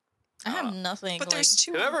 I have nothing. But like, there's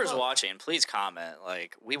two. Whoever is well, watching, please comment.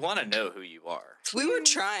 Like, we want to know who you are. We were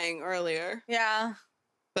trying earlier, Yeah.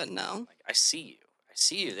 but no. Like, I see you. I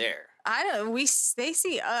see you there. I don't. They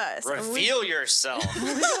see us. and Reveal yourself. We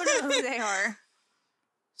don't know who they are.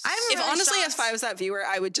 I'm If really honestly, shocked. if I was that viewer,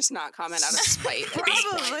 I would just not comment out of spite. at this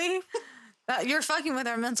point. Probably. You're fucking with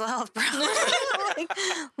our mental health, bro. Like,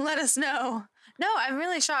 let us know. No, I'm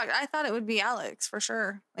really shocked. I thought it would be Alex for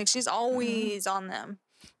sure. Like she's always on them.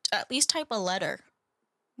 at least type a letter,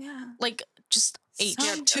 Yeah. like just H. Yeah,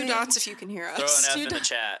 Something. 2 dots if you can hear Throw us. an F in Dude. the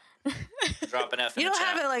chat. Drop an F in You the don't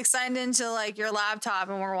chat. have it like signed into like your laptop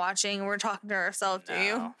and we're watching and we're talking to ourselves, do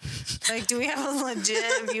you? No. Like, do we have a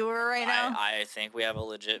legit viewer right now? I think we have a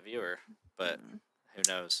legit viewer, but who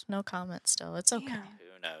knows? No comment still. It's okay. Yeah.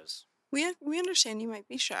 Who knows? We understand you might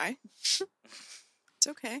be shy. It's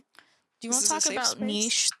okay. Do you want This to is a talk safe about space.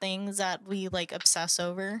 niche things that we like obsess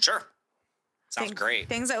over? Sure. Sounds Thing- great.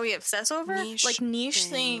 Things that we obsess over? Niche Like niche things.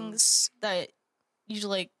 things that you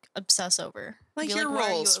like obsess over. Like Be your why are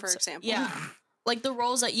you roles, for obs- example. Yeah. Like the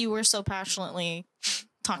roles that you were so passionately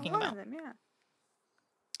talking A lot about. of them, yeah.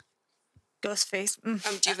 Ghostface. Do you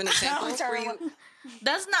have an example? was Where you, terrible.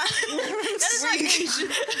 That's not that is not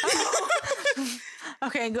niche.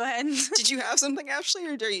 Okay, go ahead. did you have something, Ashley,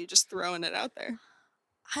 or are you just throwing it out there?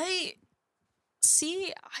 I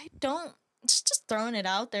don't just throwing it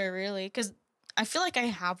out there really cuz I feel like I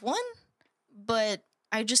have one, but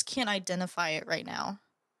I just can't identify it right now.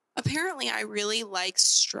 Apparently, I really like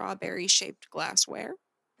strawberry-shaped glassware.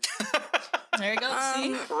 There you go.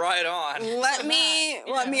 See? Right on. Let me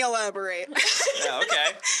Yeah. elaborate. Yeah,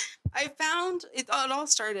 okay. I found it all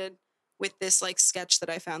started with this like sketch that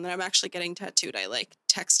I found that I'm actually getting tattooed. I like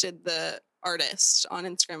texted the artist on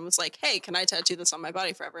Instagram, was like, "Hey, can I tattoo this on my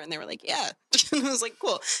body forever?" And they were like, "Yeah." And I was like,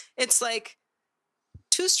 "Cool." It's like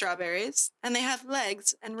 2 strawberries and they have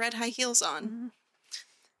legs and red high heels on. Mhm.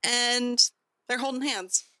 And they're holding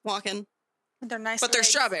hands, walking, They're nice. but they're legs.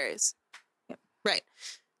 strawberries. Yep. Right.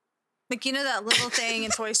 Like, you know that little thing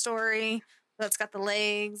in Toy Story that's got the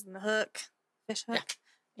legs and the hook, fish hook?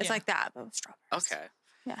 It's Yeah. like that, but with strawberries. Okay.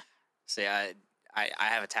 Yeah. See, I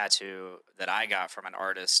have a tattoo that I got from an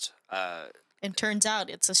artist. It turns out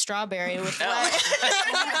it's a strawberry with No, legs. but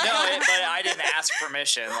I didn't ask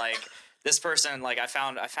permission. Like this person, like I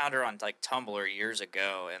found her on like Tumblr years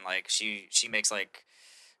ago, and like she makes like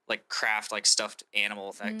craft like stuffed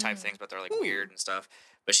animal type things, but they're like weird and stuff.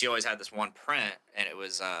 But she always had this one print, and it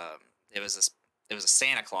was a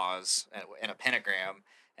Santa Claus in a pentagram,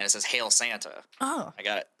 and it says "Hail Santa." Oh.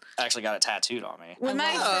 I actually got it tattooed on me. When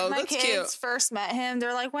my that's kids cute. first met him,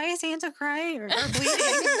 they're like, "Why is Santa crying or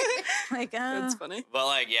bleeding?" Like, That's funny. But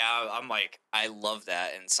like, yeah, I'm like, I love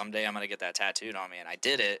that, and someday I'm gonna get that tattooed on me, and I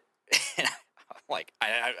did it. And I'm like,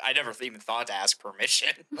 I never even thought to ask permission.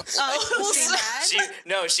 Was she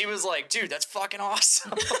mad? She was like, dude, that's fucking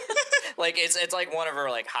awesome. Like it's like one of her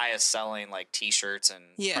like highest selling like T-shirts and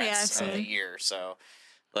Yeah. Yeah, prints I've of the seen. year. So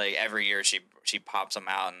like every year she pops them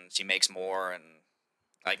out and she makes more, and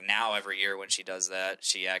like now every year when she does that,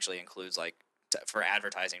 she actually includes like for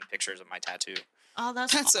advertising pictures of my tattoo. Oh,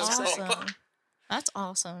 that's That's so sick. awesome. That's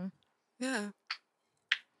awesome. Yeah.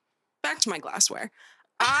 Back to my glassware.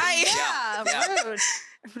 I Yeah, rude.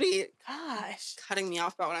 everybody Gosh, cutting me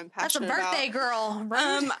off about what I'm that's a passionate birthday about.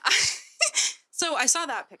 girl. Rude. So I saw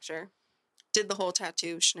that picture, did the whole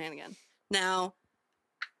tattoo shenanigan. Now,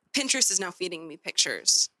 Pinterest is now feeding me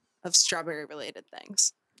pictures of strawberry related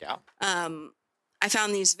things. Yeah. I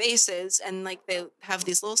found these vases and like they have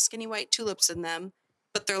these little skinny white tulips in them,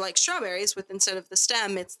 but they're like strawberries with instead of the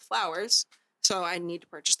stem, it's the flowers. So I need to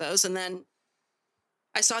purchase those. And then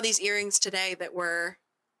I saw these earrings today that were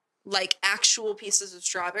like actual pieces of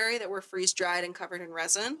strawberry that were freeze dried and covered in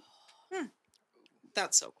resin.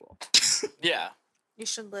 That's so cool. Yeah. You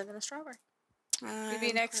should live in a strawberry. I'm You'd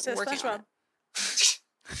be next to working on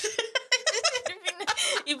SpongeBob.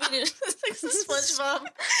 You've been in SpongeBob.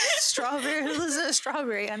 Strawberry lives in a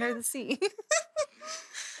strawberry under the sea.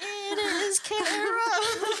 It is Kara.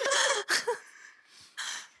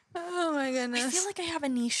 Oh my I goodness. feel like I have a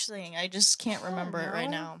niche thing. I just can't remember it right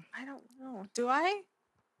now. I don't know. Do I?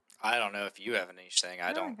 I don't know if you have a niche thing.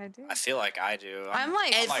 I don't. think I do. I feel like I do. I'm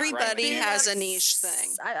like Everybody right with has you. a niche thing.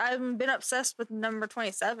 I've been obsessed with number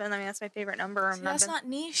 27. I mean, that's my favorite number. See, that's not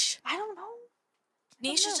niche. I don't know.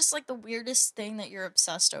 Niche know. is just like the weirdest thing that you're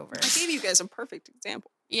obsessed over. I gave you guys a perfect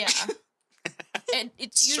example. Yeah. And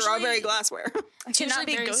it's usually Strawberry glassware. I It's cannot usually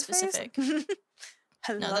be very Ghostface. specific.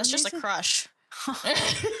 I No, love that's just a music. crush.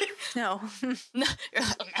 No, No, you're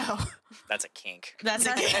like, no. That's a kink. That's a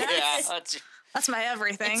That's- gift. Yeah. That's, that's my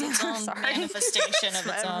everything. It's its own Sorry. manifestation of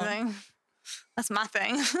That's its my own. everything. That's my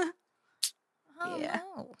thing. Oh, Yeah.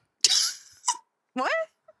 no. What?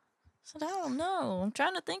 I said, I don't know. I'm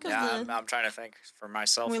trying to think of yeah. the... I'm trying to think for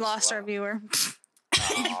myself. We as lost well. our viewer.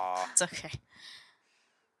 Aw. It's okay.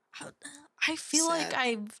 I feel like Sad.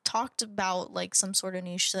 I've talked about like some sort of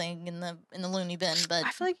niche thing in the loony bin, but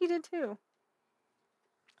I feel like you did too.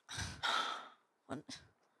 What?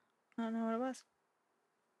 I don't know what it was.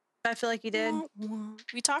 I feel like you did.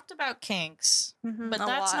 we talked about kinks. Mhm, But a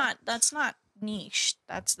lot. that's not niche.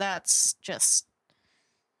 That's just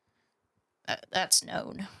that's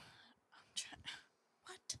known.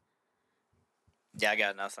 What? Yeah, I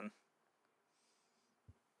got nothing.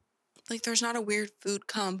 Like, there's not a weird food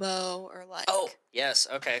combo or like. Oh, yes.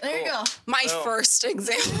 Okay. There you cool. go. My Oh. first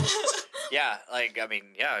example. Yeah, like I mean,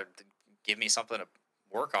 yeah, give me something to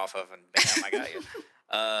work off of, and bam, I got you.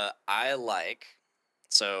 I like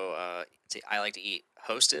I like to eat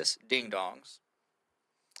Hostess ding dongs,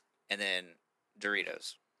 and then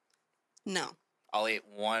Doritos. No. I'll eat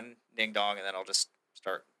one ding dong, and then I'll just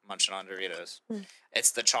start munching on Doritos. Mm.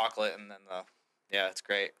 It's the chocolate, and then it's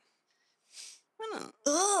great. I don't know.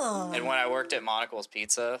 Ugh. And when I worked at Monocle's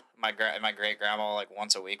Pizza, my great grandma like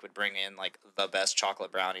once a week would bring in like the best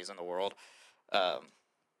chocolate brownies in the world. So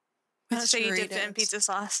you dipped it in Doritos. pizza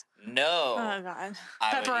sauce. No, Oh god.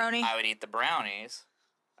 I would Pepperoni. I would eat the brownies.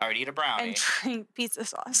 I would eat a brownie. And drink pizza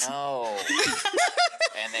sauce. No.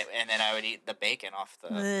 and then I would eat the bacon off the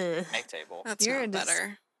Ugh. make table. That's You're not just-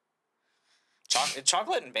 better.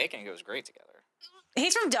 Chocolate and bacon goes great together.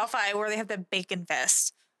 He's from Delphi, where they have the bacon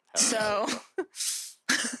fest. So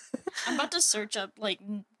I'm about to search up like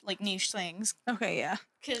niche things okay, yeah.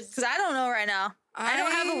 because Because I don't know right now. I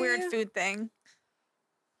don't have a weird food thing.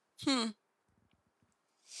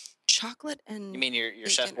 Chocolate and. You mean your Bacon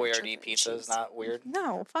Chef or Boyardee chocolate and pizza is cheese. not weird?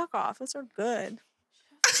 No, fuck off. Those are good.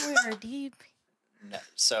 we're deep. No.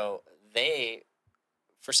 So they,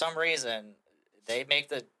 for some reason, they make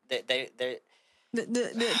they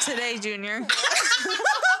Today, Junior.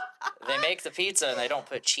 they make the pizza and they don't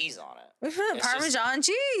put cheese on it. We put It's just- Parmesan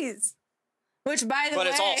cheese. Which, by the way, But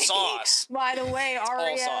it's all sauce. By the way,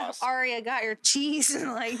 all sauce. Aria got your cheese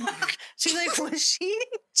and like she's like, was she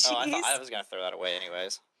eating cheese? Oh, I thought I was gonna throw that away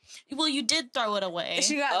anyways. Well, you did throw it away.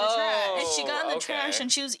 She got in the trash. And she got in the okay. trash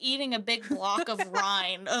and she was eating a big block of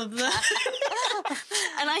rind of the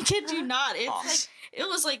and I kid you not, it's Aw. like it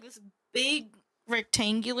was like this big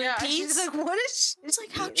rectangular Yeah, piece. she's like, what is she? It's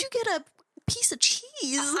like, how'd you get a piece of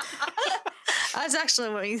cheese? That's actually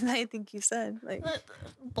what I think you said. Like,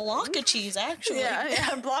 Block of cheese, actually.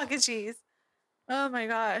 yeah, block of cheese. Oh my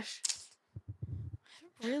gosh.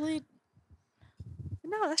 Really?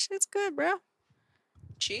 No, that shit's good, bro.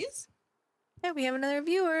 Cheese? Yeah, we have another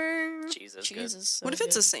viewer. Jesus, good. Cheese is so What if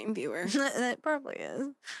it's the good. same viewer? That probably is.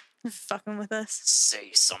 Fucking with us.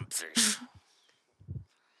 Say something.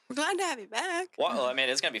 We're glad to have you back. Well, I mean,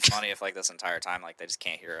 it's gonna be funny if like this entire time, like they just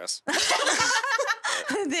can't hear us.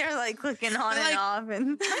 They're like clicking on They're and like, off, and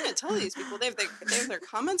I'm trying to tell these people they have their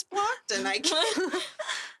comments blocked, and I can't.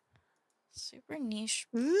 Super niche.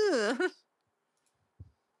 Ugh.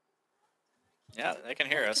 Yeah, they can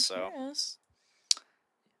hear us. So, Yes.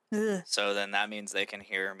 Ugh. so then that means they can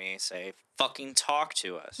hear me say, "Fucking talk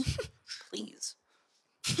to us, please."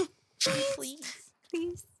 Please.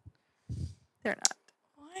 Please. They're not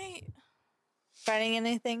Why? writing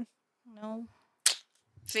anything. No.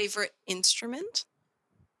 Favorite instrument?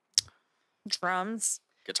 Drums.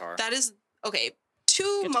 Guitar. That is okay.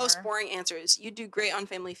 Two Guitar. most boring answers. You do great on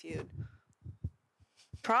Family Feud.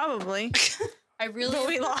 Probably. I really, But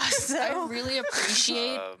we lost, I so. really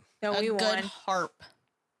appreciate No, a we good won. harp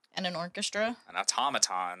and an orchestra. An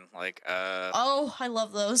automaton, like Oh, I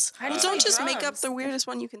love those. I Don't like just make up drums. the weirdest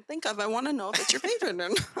one you can think of. I want to know if it's your favorite or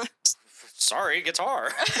not. sorry,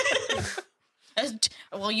 guitar.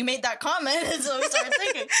 Well, you made that comment, so we started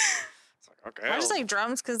thinking. It's like, okay. I just like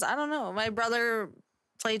drums because I don't know. My brother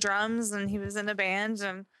played drums and he was in a band,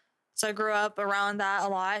 and so I grew up around that a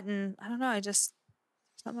lot. And I don't know. There's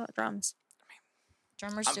something about drums.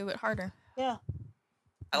 Drummers do it harder. Yeah.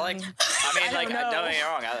 I like. mean, I mean, I like, don't don't know. get me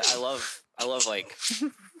wrong. I love like.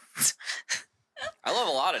 I love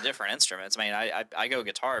a lot of different instruments. I mean, I go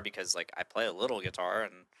guitar because like I play a little guitar,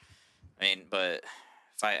 and I mean, but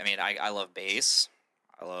if I love bass.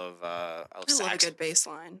 I love I love a sax. good bass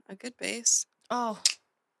line. A good bass. Oh.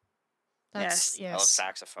 That's, I love yes.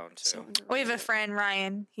 saxophone too. So We have a underrated. friend,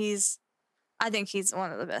 Ryan. I think he's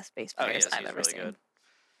one of the best bass Oh, players yes, I've he's ever really seen. good.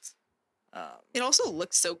 It also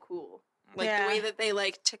looks so cool. Like Yeah. the way that they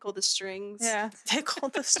like tickle the strings. Yeah, tickle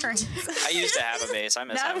the strings. I used to have a bass. I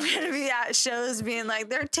miss Now I'm having a gonna bass. be at shows being like,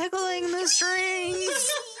 they're tickling the strings.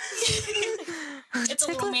 It's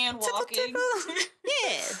a little man walking.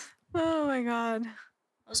 Yeah. Oh my god.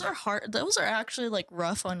 Those are hard. Those are actually like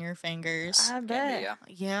rough on your fingers. I Can be, bet. yeah.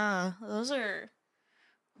 Yeah, those are.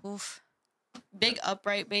 Oof. Big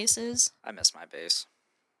upright basses. I miss my bass.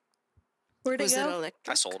 Where'd it Was it go? electric?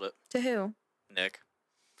 I sold it. To who? Nick.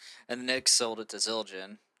 And Nick sold it to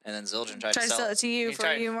Zildjian. And then Zildjian tried Tried to sell it to you he for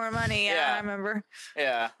tried- you more money. Yeah, Yeah. I remember.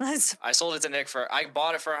 Yeah. That's I sold it to Nick I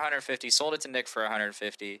bought it for 150, sold it to Nick for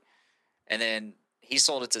 150, and then he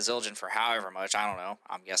sold it to Zildjian for however much, I don't know.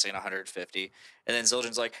 I'm guessing 150. And then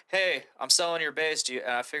Zildjian's like, "Hey, I'm selling your bass to you,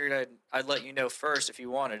 and I figured I'd let you know first if you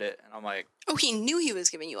wanted it." And I'm like, Oh, he knew he was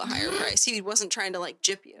giving you a higher price. He wasn't trying to like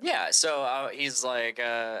jip you. "Yeah." So he's like,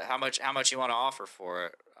 "How much you want to offer for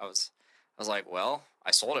it?" I was like, "Well,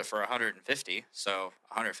 I sold it for 150, so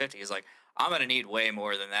 150." He's like, "I'm gonna need way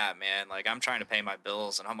more than that, man. Like, I'm trying to pay my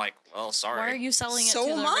bills." And I'm like, "Well, sorry." Why are you selling it So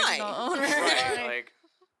to the am I. original owner? Right, like,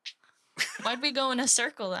 Why'd we go in a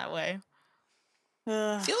circle that way?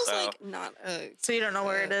 ugh. Feels So- like not a So you don't know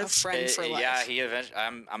where it a is. friend for life. yeah, he eventually.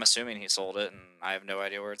 I'm assuming he sold it, and I have no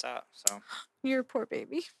idea where it's at. So, Your poor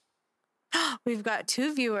baby. We've got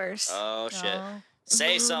 2 viewers. oh shit! No.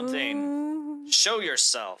 Say something. Ooh. Show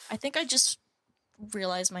yourself. I think I just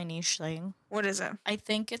realized my niche thing. What is it? I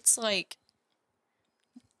think it's like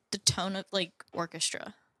the tone of like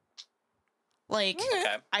orchestra. Like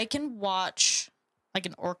Okay. I can watch like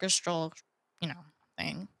an orchestral,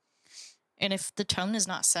 thing. And if the tone is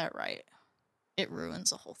not set right, it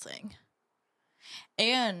ruins the whole thing.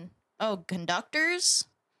 And conductors,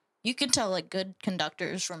 you can tell like good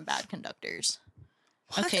conductors from bad conductors.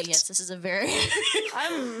 Okay, What? yes, this is a very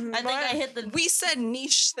I'm. I think I hit the We said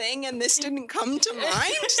niche thing and this didn't come to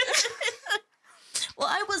mind. Well,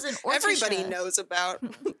 I was in orchestra. Everybody knows about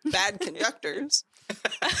bad conductors.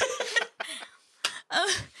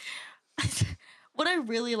 What I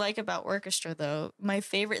really like about orchestra, though, my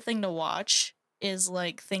favorite thing to watch is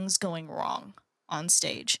like things going wrong on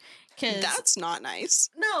stage. 'Cause That's not nice.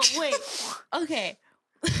 no, wait, okay.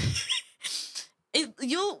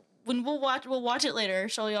 We'll watch it later.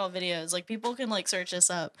 Show y'all videos. Like people can like search this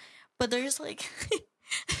up, but there's like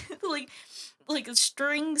like a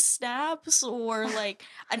string snaps or like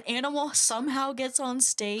an animal somehow gets on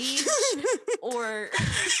stage or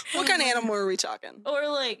What kind of animal are we talking? or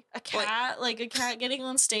like a cat getting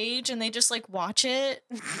on stage and they just like watch it.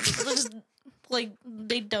 They're just, like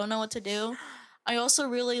they don't know what to do. I also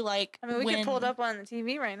really like. I mean, we could pull it up on the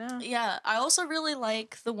TV right now. Yeah, I also really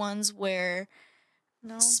like the ones where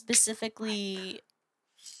No. specifically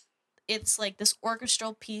it's like this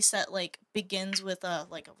orchestral piece that like begins with a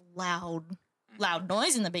like a loud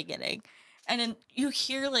noise in the beginning, and then you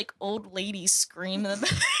hear like old ladies scream in the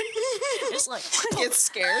back. It's like Get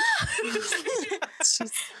scared.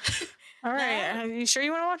 All right, are you sure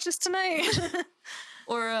you want to watch this tonight?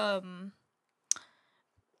 or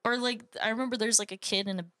like I remember there's like a kid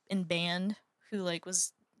in band who like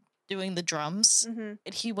was doing the drums and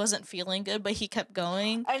he wasn't feeling good, but he kept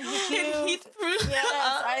going. And he threw yes,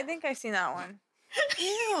 up. I think I've seen that one.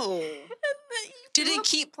 Ew. Did he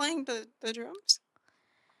keep playing the drums?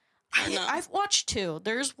 No. I've watched two.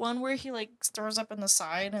 There's one where he like throws up in the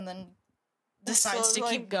side and then decides to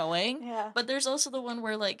keep going. Yeah. But there's also the one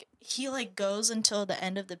where like he like goes until the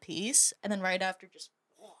end of the piece and then right after just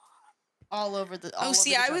all over the.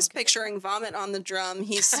 I was picturing vomit on the drum.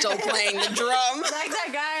 He's still playing the drum. Like that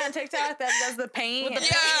guy on TikTok that does the paint.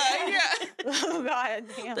 Yeah. Oh God,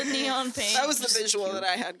 damn. The neon paint. That was the visual that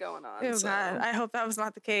I had going on. Oh so. God, I hope that was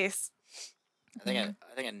not the case. I think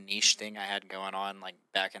a niche thing I had going on like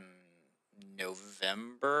back in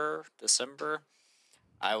November, December.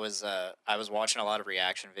 I was watching a lot of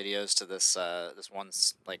reaction videos to this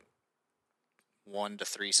one's like 1 to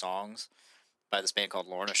 3 songs by this band called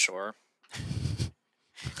Lorna Shore.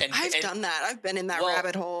 I've done that. I've been in that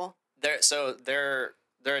rabbit hole. They're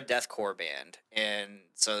a deathcore band, and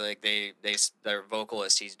so like their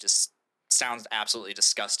vocalist, he just sounds absolutely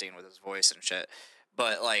disgusting with his voice and shit.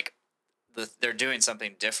 But like they're doing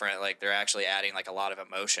something different. Like they're actually adding like a lot of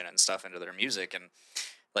emotion and stuff into their music, and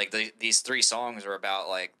like these 3 songs are about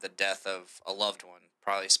like the death of a loved one,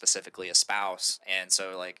 probably specifically a spouse, and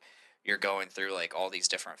so like you're going through like all these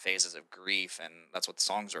different phases of grief, and that's what the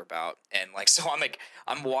songs are about. And like so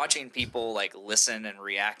I'm watching people like listen and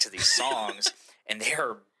react to these songs, and they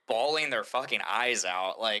are bawling their fucking eyes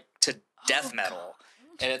out like to death metal. God.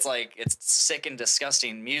 And it's like it's sick and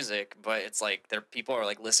disgusting music, but it's like people are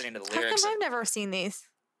like listening to the lyrics. How come I've never seen these?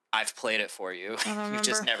 I've played it for you. I don't You've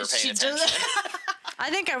just never paid attention. I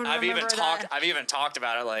think I would remember that. I've even talked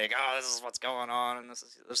about it like, oh, this is what's going on, and this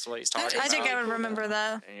is what he's talking about. I think I would remember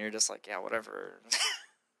that. And you're just like, yeah, whatever.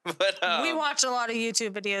 But we watch a lot of YouTube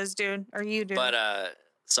videos, dude, or you do. But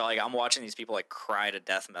so like I'm watching these people like cry to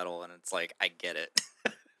death metal, and it's like I get it.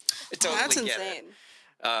 I totally That's get insane.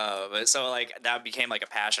 It. But so like that became like a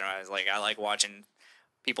passion. I was like, I like watching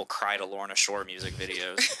people cry to Lorna Shore music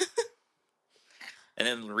videos. And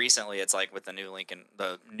then recently, it's like with the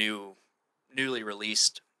newly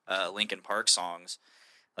released Linkin Park songs.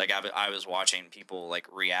 Like I was watching people like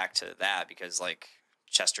react to that because like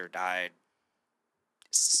Chester died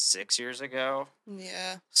 6 years ago.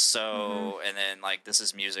 Yeah. So and then like this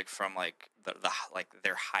is music from like the like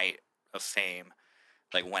their height of fame.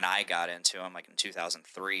 Like when I got into him, like in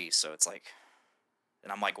 2003. So it's like,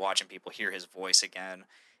 and I'm like watching people hear his voice again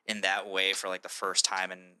in that way for like the first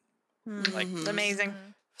time in like it's amazing.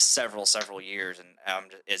 Several years, and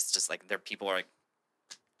it's just like people are like.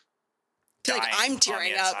 I feel like I'm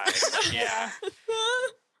tearing up. Like, yeah.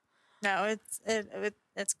 No,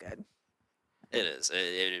 it's good. It is.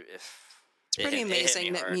 It's pretty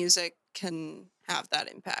amazing that music can have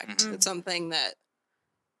that impact. It's something that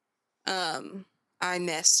I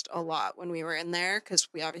missed a lot when we were in there because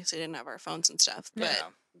we obviously didn't have our phones and stuff.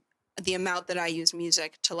 But the amount that I use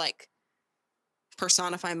music to like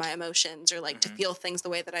personify my emotions or like to feel things the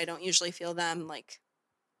way that I don't usually feel them like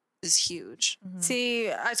is huge.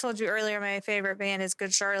 See, I told you earlier my favorite band is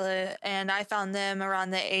Good Charlotte, and I found them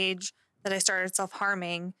around the age that I started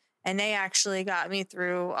self-harming, and they actually got me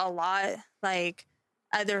through a lot. Like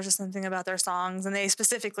there was just something about their songs, and they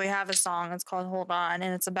specifically have a song, it's called Hold On,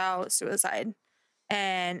 and it's about suicide.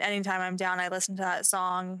 And anytime I'm down, I listen to that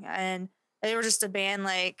song, and they were just a band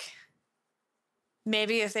like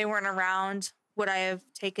maybe if they weren't around would I have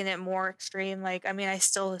taken it more extreme? Like, I mean, I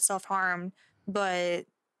still self-harmed, but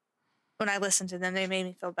when I listened to them, they made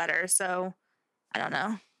me feel better. So, I don't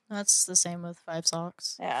know. That's the same with 5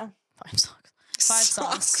 Socks. Yeah. 5 Socks. 5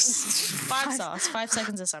 Socks. 5 Socks. 5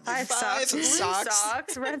 seconds of summer. 5 socks. Blue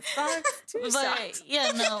socks. Red socks. 2 socks.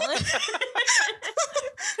 Yeah, no.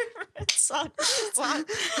 Red socks.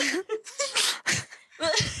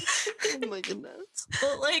 Oh my goodness.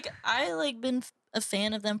 But like, I like been a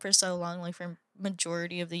fan of them for so long, like for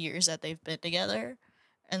majority of the years that they've been together,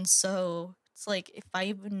 and so it's like if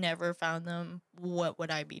I've never found them, what would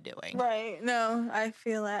I be doing? Right. No, I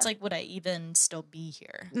feel that. It's like, would I even still be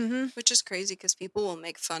here? Which is crazy because people will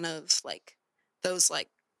make fun of like those like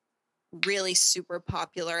really super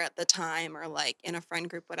popular at the time, or like in a friend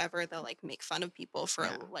group, whatever, they'll like make fun of people for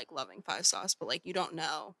like loving Five Sauce, but like you don't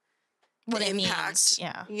know What the it impact means.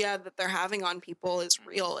 Yeah. that they're having on people is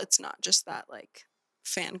real. It's not just that like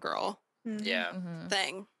fangirl Yeah. Mhm.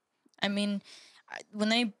 thing. I mean, when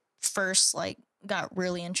they first like got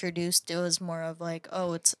really introduced, it was more of like,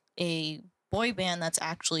 oh, it's a boy band that's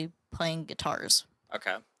actually playing guitars.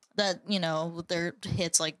 Okay. That, you know, with their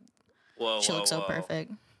hits like Whoa, She whoa, Looks So whoa.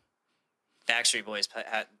 Perfect. Backstreet Boys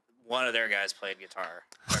had one of their guys played guitar.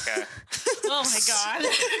 Okay. Oh my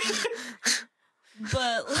god.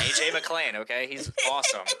 But AJ McLean. Okay, he's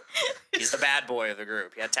awesome. He's the bad boy of the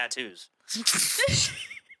group. He had tattoos.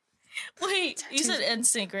 wait, you said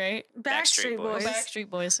NSYNC, right? Backstreet Backstreet Boys. Boys. Backstreet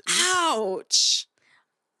Boys. Ouch.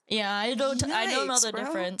 Yeah, I don't know Yikes, the bro.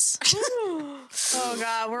 difference. Oh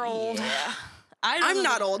God, we're old. Yeah. I don't I'm know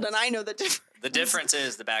not the old, and I know the difference. The difference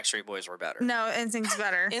is the Backstreet Boys were better. No, NSYNC's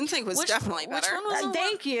better. NSYNC was definitely Which better. one was the one?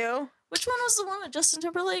 Thank you. Which one was the one with Justin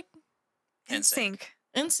Timberlake? NSYNC. NSYNC.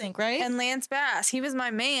 NSYNC, right? And Lance Bass. He was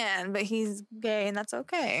my man, but he's gay, and that's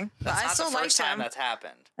okay. But That's I not still the like first time him. that's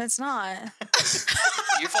happened. It's not.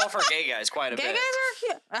 You fall for gay guys quite a Gay bit.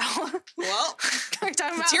 guys are cute. Well, Are you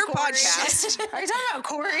talking about it's your Corey? podcast. Are you talking about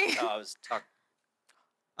Corey? No, I was talking.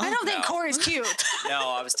 I don't think no. Corey's cute. No,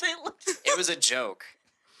 I was. It was a joke.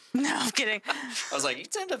 No, I'm kidding. I was like, you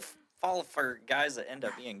tend to fall for guys that end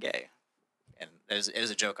up being gay, and it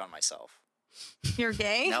was a joke on myself. You're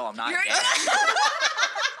gay? No, I'm not You're- gay.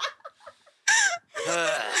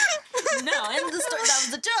 No, and the story, that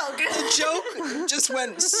was a joke. The joke just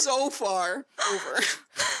went so far over.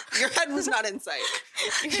 Your head was not in sight.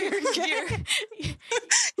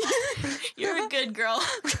 You're a good girl.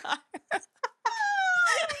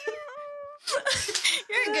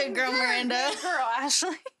 You're a good girl, Miranda. Good girl,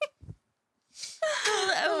 Ashley.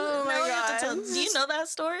 Oh my now I have to God. tell- do you know that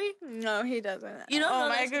story? No, he doesn't. You don't Oh, know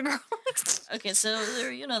my that- good girl. Okay, so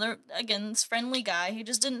they're again this friendly guy. He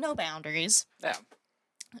just didn't know boundaries. Yeah.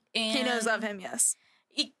 And He knows of him, yes.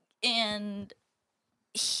 and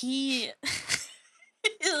he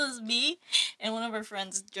it was me and one of our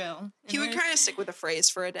friends, Joe. And He would we're- kind of stick with a phrase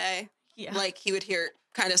for a day. yeah. Like he would hear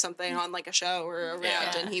kind of something on like a show or around,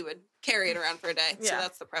 Yeah. and he would carry it around for a day. So Yeah.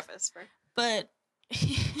 that's the preface for. But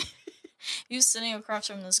he was sitting across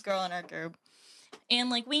from this girl in our group, and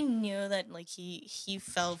like we knew that like he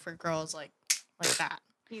fell for girls like that,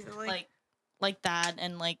 Easily. like that,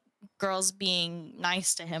 and like girls being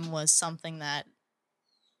nice to him was something that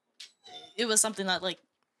like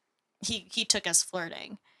he took as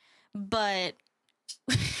flirting. But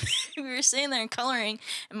we were sitting there and coloring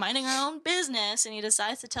and minding our own business, and he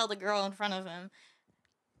decides to tell the girl in front of him,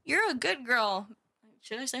 "You're a good girl."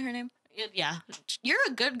 Should I say her name? Yeah. "You're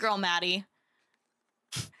a good girl, Maddie."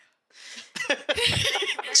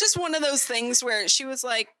 It's just one of those things where she was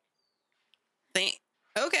like,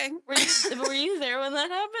 okay. Were you there when that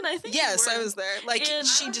happened? I think you Yes, I were. was there. Like And-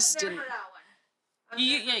 she just didn't.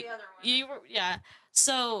 You were, yeah.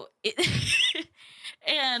 So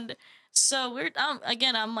and so we're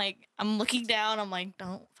again. I'm like, I'm looking down. I'm like,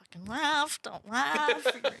 don't fucking laugh. Don't laugh.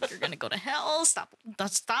 You're gonna go to hell. Stop.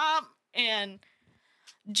 Stop. And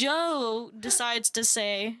Joe decides to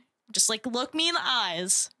say, just like look me in the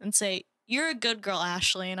eyes and say, "You're a good girl,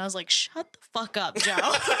 Ashley." And I was like, shut the fuck up, Joe.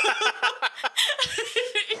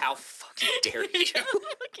 How fucking dare you?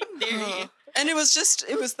 Fucking dare you. And it was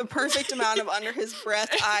the perfect amount of under his breath.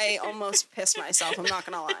 I almost pissed myself. I'm not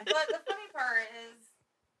gonna lie. But the funny part is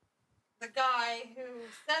the guy who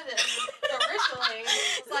said it originally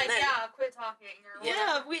was like, yeah, quit talking or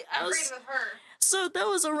Yeah, whatever. I Agreed was. with her. So that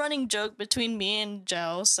was a running joke between me and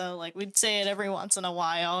Joe. So like we'd say it every once in a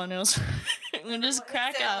while, and it was we'd just He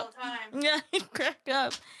crack said it all up. the time. Yeah, he'd crack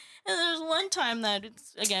up. And there's one time that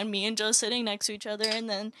it's again me and Joe sitting next to each other, and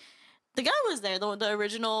then the guy was there, the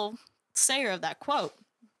original sayer of that quote,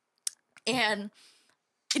 and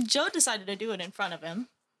Joe decided to do it in front of him,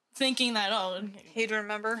 thinking that He'd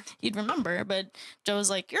remember. he'd remember. But Joe was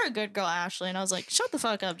like, "You're a good girl, Ashley," and I was like, "Shut the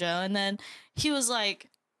fuck up, Joe." And then he was like,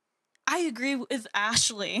 "I agree with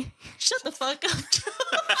Ashley." Shut the fuck up,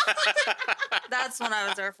 Joe. That's what I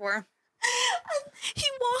was there for. He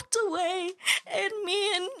walked away, and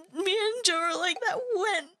me and Joe were like, that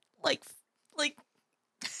went like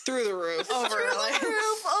Through the roof. Over, through like- the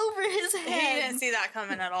roof over his He head. didn't see that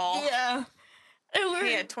coming at all. Yeah, and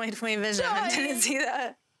He had 20/20 vision and dying. didn't see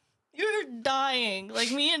that. you were dying.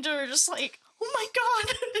 Like me and Joe were just like, oh my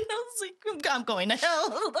god. And I was like, I'm going to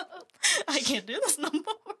hell. I can't do this no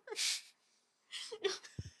more.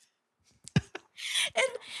 And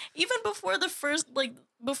even before the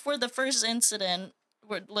first incident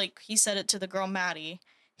where like he said it to the girl Maddie,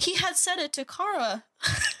 he had said it to Kara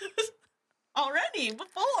already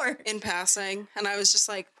before. In passing, and I was just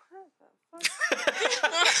like, what the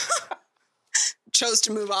fuck? Chose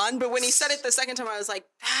to move on, but when he said it the second time, I was like,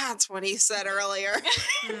 that's what he said earlier.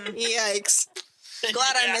 Yikes.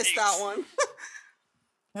 Glad I missed that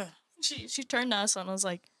one. She turned to us and was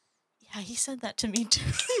like, yeah, he said that to me too.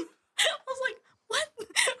 I was like, what? We're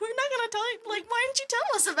not gonna tell you. Like, why didn't you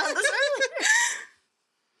tell us about this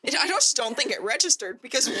earlier? I just don't think it registered,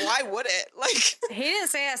 because why would it? Like, He didn't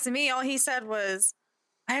say that to me. All he said was,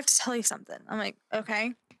 I have to tell you something. I'm like,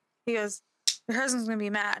 okay. He goes, your husband's going to be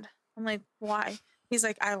mad. I'm like, why? He's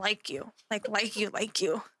like, I like you. Like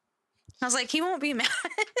you. I was like, he won't be mad.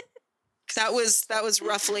 that was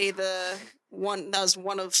roughly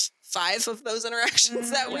one of 5 of those interactions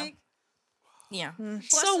that week. Yeah.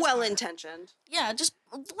 So well intentioned. Yeah, just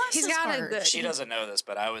bless He's his got a heart. good- She doesn't know this,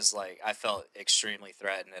 but I was like, I felt extremely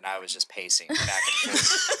threatened, and I was just pacing back and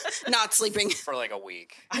forth Not sleeping. for like a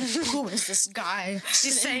week. Who is this guy?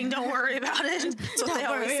 She's saying, don't worry about it. That's what they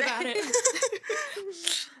always worry say. about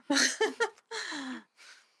it.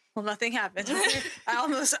 Well, nothing happened. I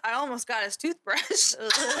almost got his toothbrush.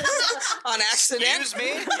 On accident. Excuse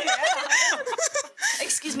me?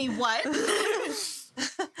 Excuse me, what?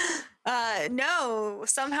 No,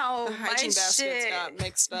 somehow The my hygiene baskets shit got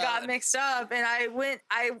mixed up. and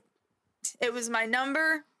it was my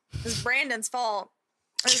number. It was Brandon's fault.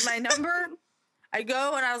 It was my number. I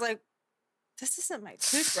go and I was like, this isn't my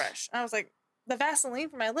toothbrush. I was like, the Vaseline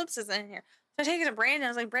for my lips isn't in here. So I take it to Brandon. I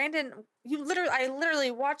was like, Brandon, I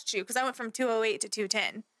literally watched you, because I went from 208 to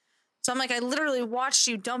 210. So I'm like, I literally watched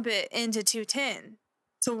you dump it into 210.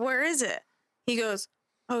 So where is it? He goes,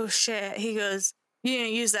 oh shit. He goes, you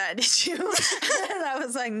didn't use that, did you? And I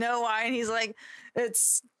was like, no, why? And he's like,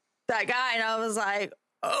 it's that guy. And I was like,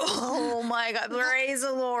 oh my God, praise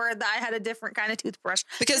the Lord that I had a different kind of toothbrush.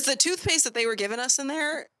 Because the toothpaste that they were giving us in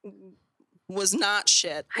there was not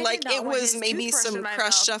shit. I did Like, not it want was his maybe toothbrush some in my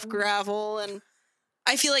crushed mouth. up gravel. And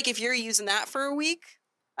I feel like if you're using that for a week,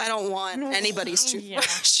 I don't want anybody's Yeah.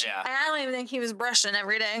 toothbrush. Yeah. I don't even think he was brushing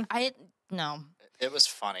every day. No. It was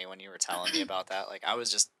funny when you were telling me about that. Like, I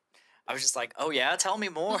was just like, oh yeah, tell me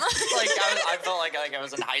more. Like, I felt like I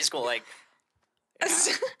was in high school. Like, yeah.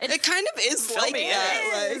 It kind of is Fill like me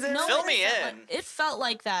that. in. Like, No, Fill but me it felt in. like- it felt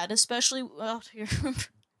like that, especially. Well, here.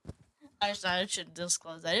 I should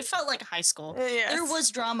disclose that. It felt like high school. Yes. There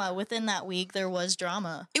was drama within that week. There was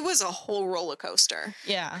drama. it was a whole roller coaster.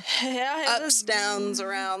 Yeah. Yeah, it Ups, was, downs,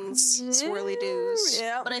 arounds, swirly doos.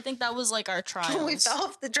 Yeah. But I think that was like our trials. We fell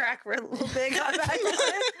off the track for a little bit, got back on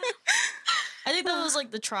it. I think that was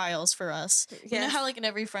like the trials for us. You know Yes. how like in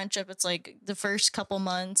every friendship, it's like the first couple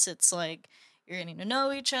months, it's like you're getting to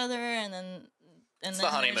know each other, and then It's the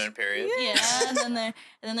honeymoon period. Yeah, and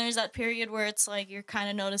then there's that period where it's like you're kind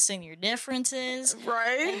of noticing your differences,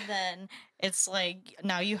 Right? and then it's like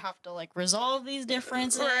now you have to like resolve these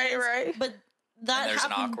differences. Right. But that And there's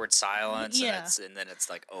an happened- awkward silence, Yeah. and then it's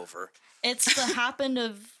like over. It's the happened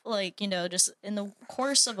of like, you know, just in the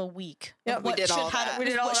course of a week. Yep, of we what did should all have- that. We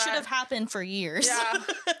did all what should that. have happened for years. Yeah.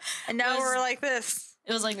 And now Was- we're like this.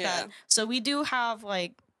 It was like Yeah. that. So we do have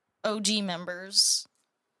like OG members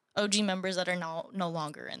that are no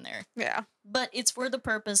longer in there. Yeah. But it's for the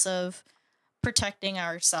purpose of protecting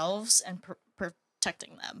ourselves and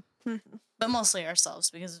protecting them. Mhm. But mostly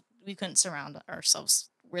ourselves, because we couldn't surround ourselves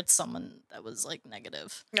with someone that was like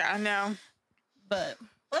negative. Yeah, no. But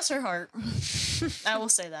bless her heart. I will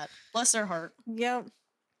say that. Bless her heart. Yep.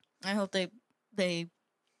 I hope they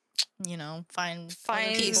you know, find other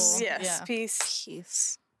Find Peace. people. Yes, Yeah. peace.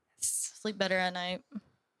 Peace. Sleep better at night.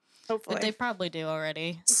 Hopefully. But they probably do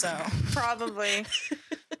already. So Probably.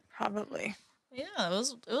 Probably. yeah, it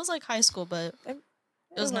was like high school, but it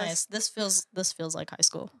was nice. This feels like high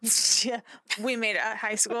school. Yeah. We made it at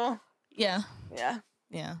high school. Yeah. Yeah.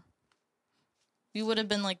 Yeah. We would have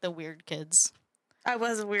been like the weird kids. I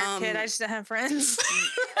was a weird kid. I just didn't have friends.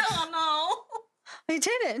 Oh no. I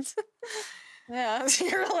didn't. Yeah.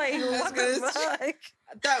 You're like, what the gonna fuck?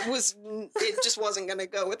 That was, it just wasn't going to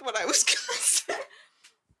go with what I was going to say.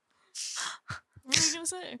 What are you gonna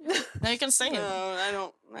say? Now you can say it. No, I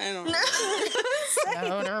don't.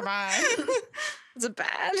 No, never mind. Is it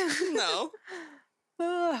bad? No.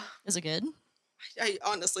 Ugh. Is it good? I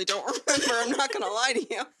honestly don't remember. I'm not going to lie to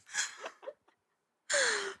you.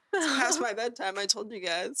 It's past my bedtime. I told you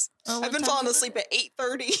guys. Oh, I've what been time falling is asleep at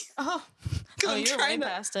 8:30. Oh, I'm you're way trying to-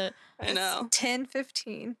 past it. I know.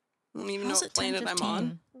 10:15. I don't even know How's what it planet I'm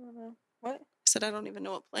on. 10:15? I don't know. What? I said I don't even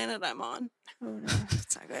know what planet I'm on. Oh no,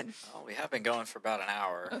 it's not good. Oh, we have been going for about an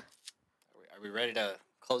hour. Are we ready to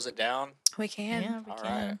close it down? We can. Yeah, we All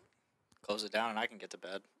can. right. Close it down and I can get to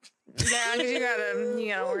bed. Yeah, because you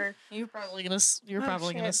gotta work. You're probably gonna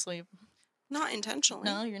sleep. Not intentionally.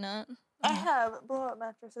 No, you're not. I have blow up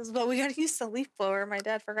mattresses, but we gotta use the leaf blower. My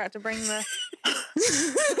dad forgot to bring the.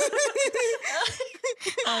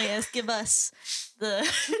 Oh yes, give us the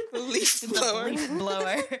Leaf the blower. leaf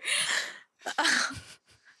blower.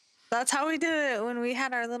 That's how we did it when we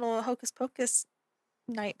had our little hocus pocus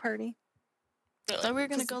night party. I thought we were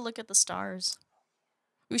gonna go look at the stars.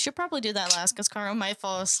 We should probably do that last because Cara might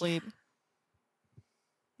fall asleep.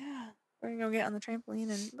 Yeah, we're gonna go get on the trampoline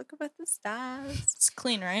and look up at the stars. It's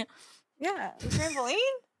clean, right? Yeah, the trampoline.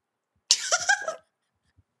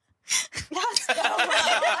 That's so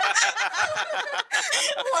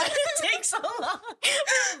Why did it take so long?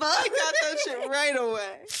 I got that shit right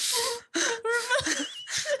away.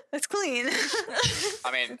 It's clean.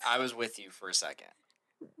 I mean, I was with you for a second,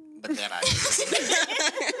 but then I.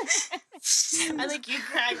 I think you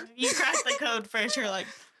cracked the code first. You're like,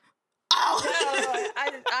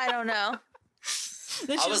 I don't know.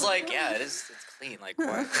 I was like, yeah, it's clean. Like,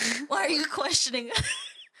 what? why are you questioning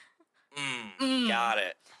Got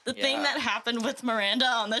it. the thing that happened with Miranda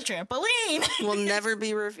on the trampoline? Will never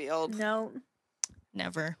be revealed. No,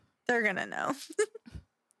 Never. they're gonna know.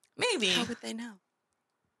 Maybe. How would they know?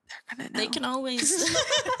 They're gonna know. They can always.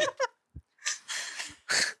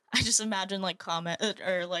 I just imagine like comment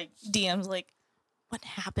or like DMs like, what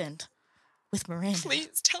happened with Miranda?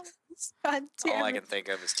 Please tell us. God damn All I it. can think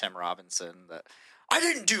of is Tim Robinson. That I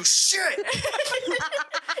didn't do shit.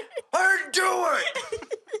 I didn't do it.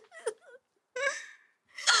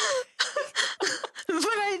 But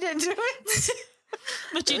I didn't do it.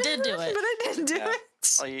 But you did do But it. I didn't do Yeah. it.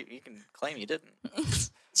 Well, you can claim you didn't.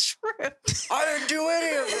 True. I didn't do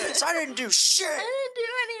any of this. I didn't do shit. I didn't do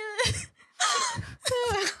any of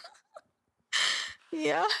this.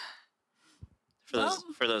 Yeah.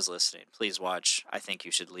 For those listening, please watch I Think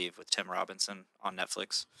You Should Leave with Tim Robinson on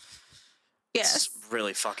Netflix. Yes. It's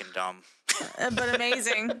really fucking dumb. But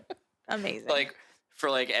amazing. Amazing. Like, for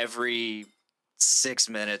like every 6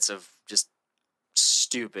 minutes of just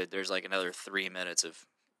stupid, there's like another 3 minutes of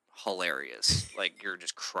hilarious. Like, you're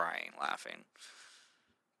just crying, laughing.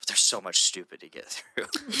 But there's so much stupid to get through.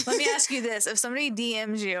 Let me ask you this. If somebody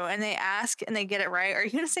DMs you and they ask and they get it right, are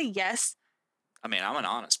you going to say yes? I mean, I'm an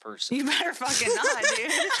honest person. You better fucking not,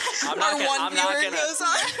 dude.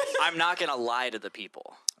 I'm not gonna lie to the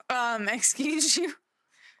people. Excuse you?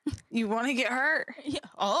 You want to get hurt? Yeah.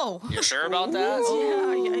 Oh. You're sure about that?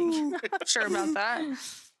 Yeah, I'm sure about that.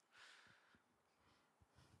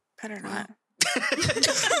 Better not.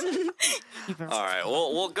 All right,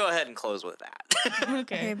 we'll go ahead and close with that.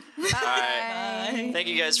 Okay. Bye. Bye. Thank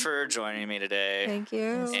you guys for joining me today. Thank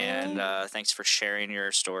you. And thanks for sharing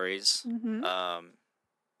your stories, Mhm.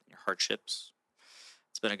 your hardships.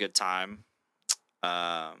 It's been a good time.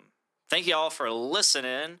 Thank you all for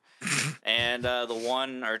listening. And the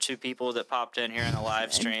 1 or 2 people that popped in here in the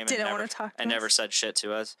live stream didn't want to talk to and never us. said shit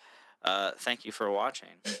to us. Thank you for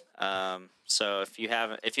watching. So if you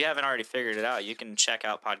haven't already figured it out, you can check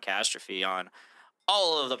out Podcastrophe on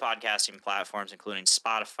all of the podcasting platforms, including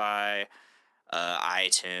Spotify,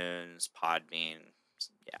 iTunes, Podbean.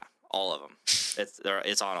 Yeah, all of them.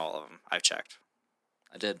 It's on all of them. I've checked.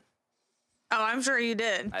 I did. Oh, I'm sure you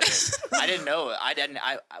did. I did. I didn't know.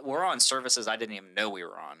 We're on services I didn't even know we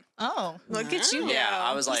were on. Oh. Look at you. Yeah, now.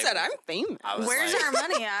 I was He like, said I'm famous. I was Where's like, our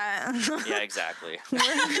money at? Yeah, exactly.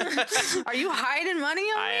 Are you hiding money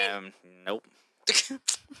on I me? am. Nope.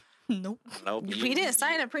 Nope. Nope. We didn't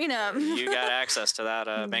sign a prenup. You got access to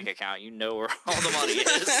that bank account. You know where all the money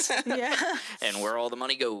is Yeah. and where all the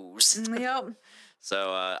money goes. Yep.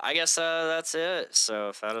 So I guess that's it. So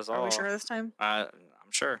if that is all, Are we sure this time? I'm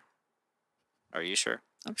sure. Are you sure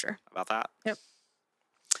I'm sure. about that? Yep.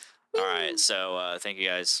 All right. So thank you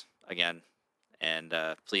guys again, and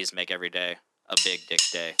please make every day a big dick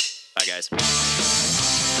day. Bye, guys.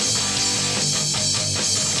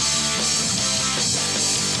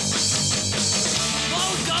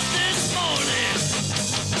 Woke up this morning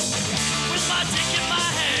with my dick in my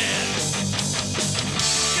hand.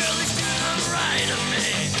 Girl is to the right of me,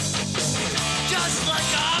 just like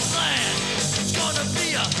I planned. It's gonna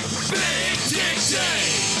be a big dick day.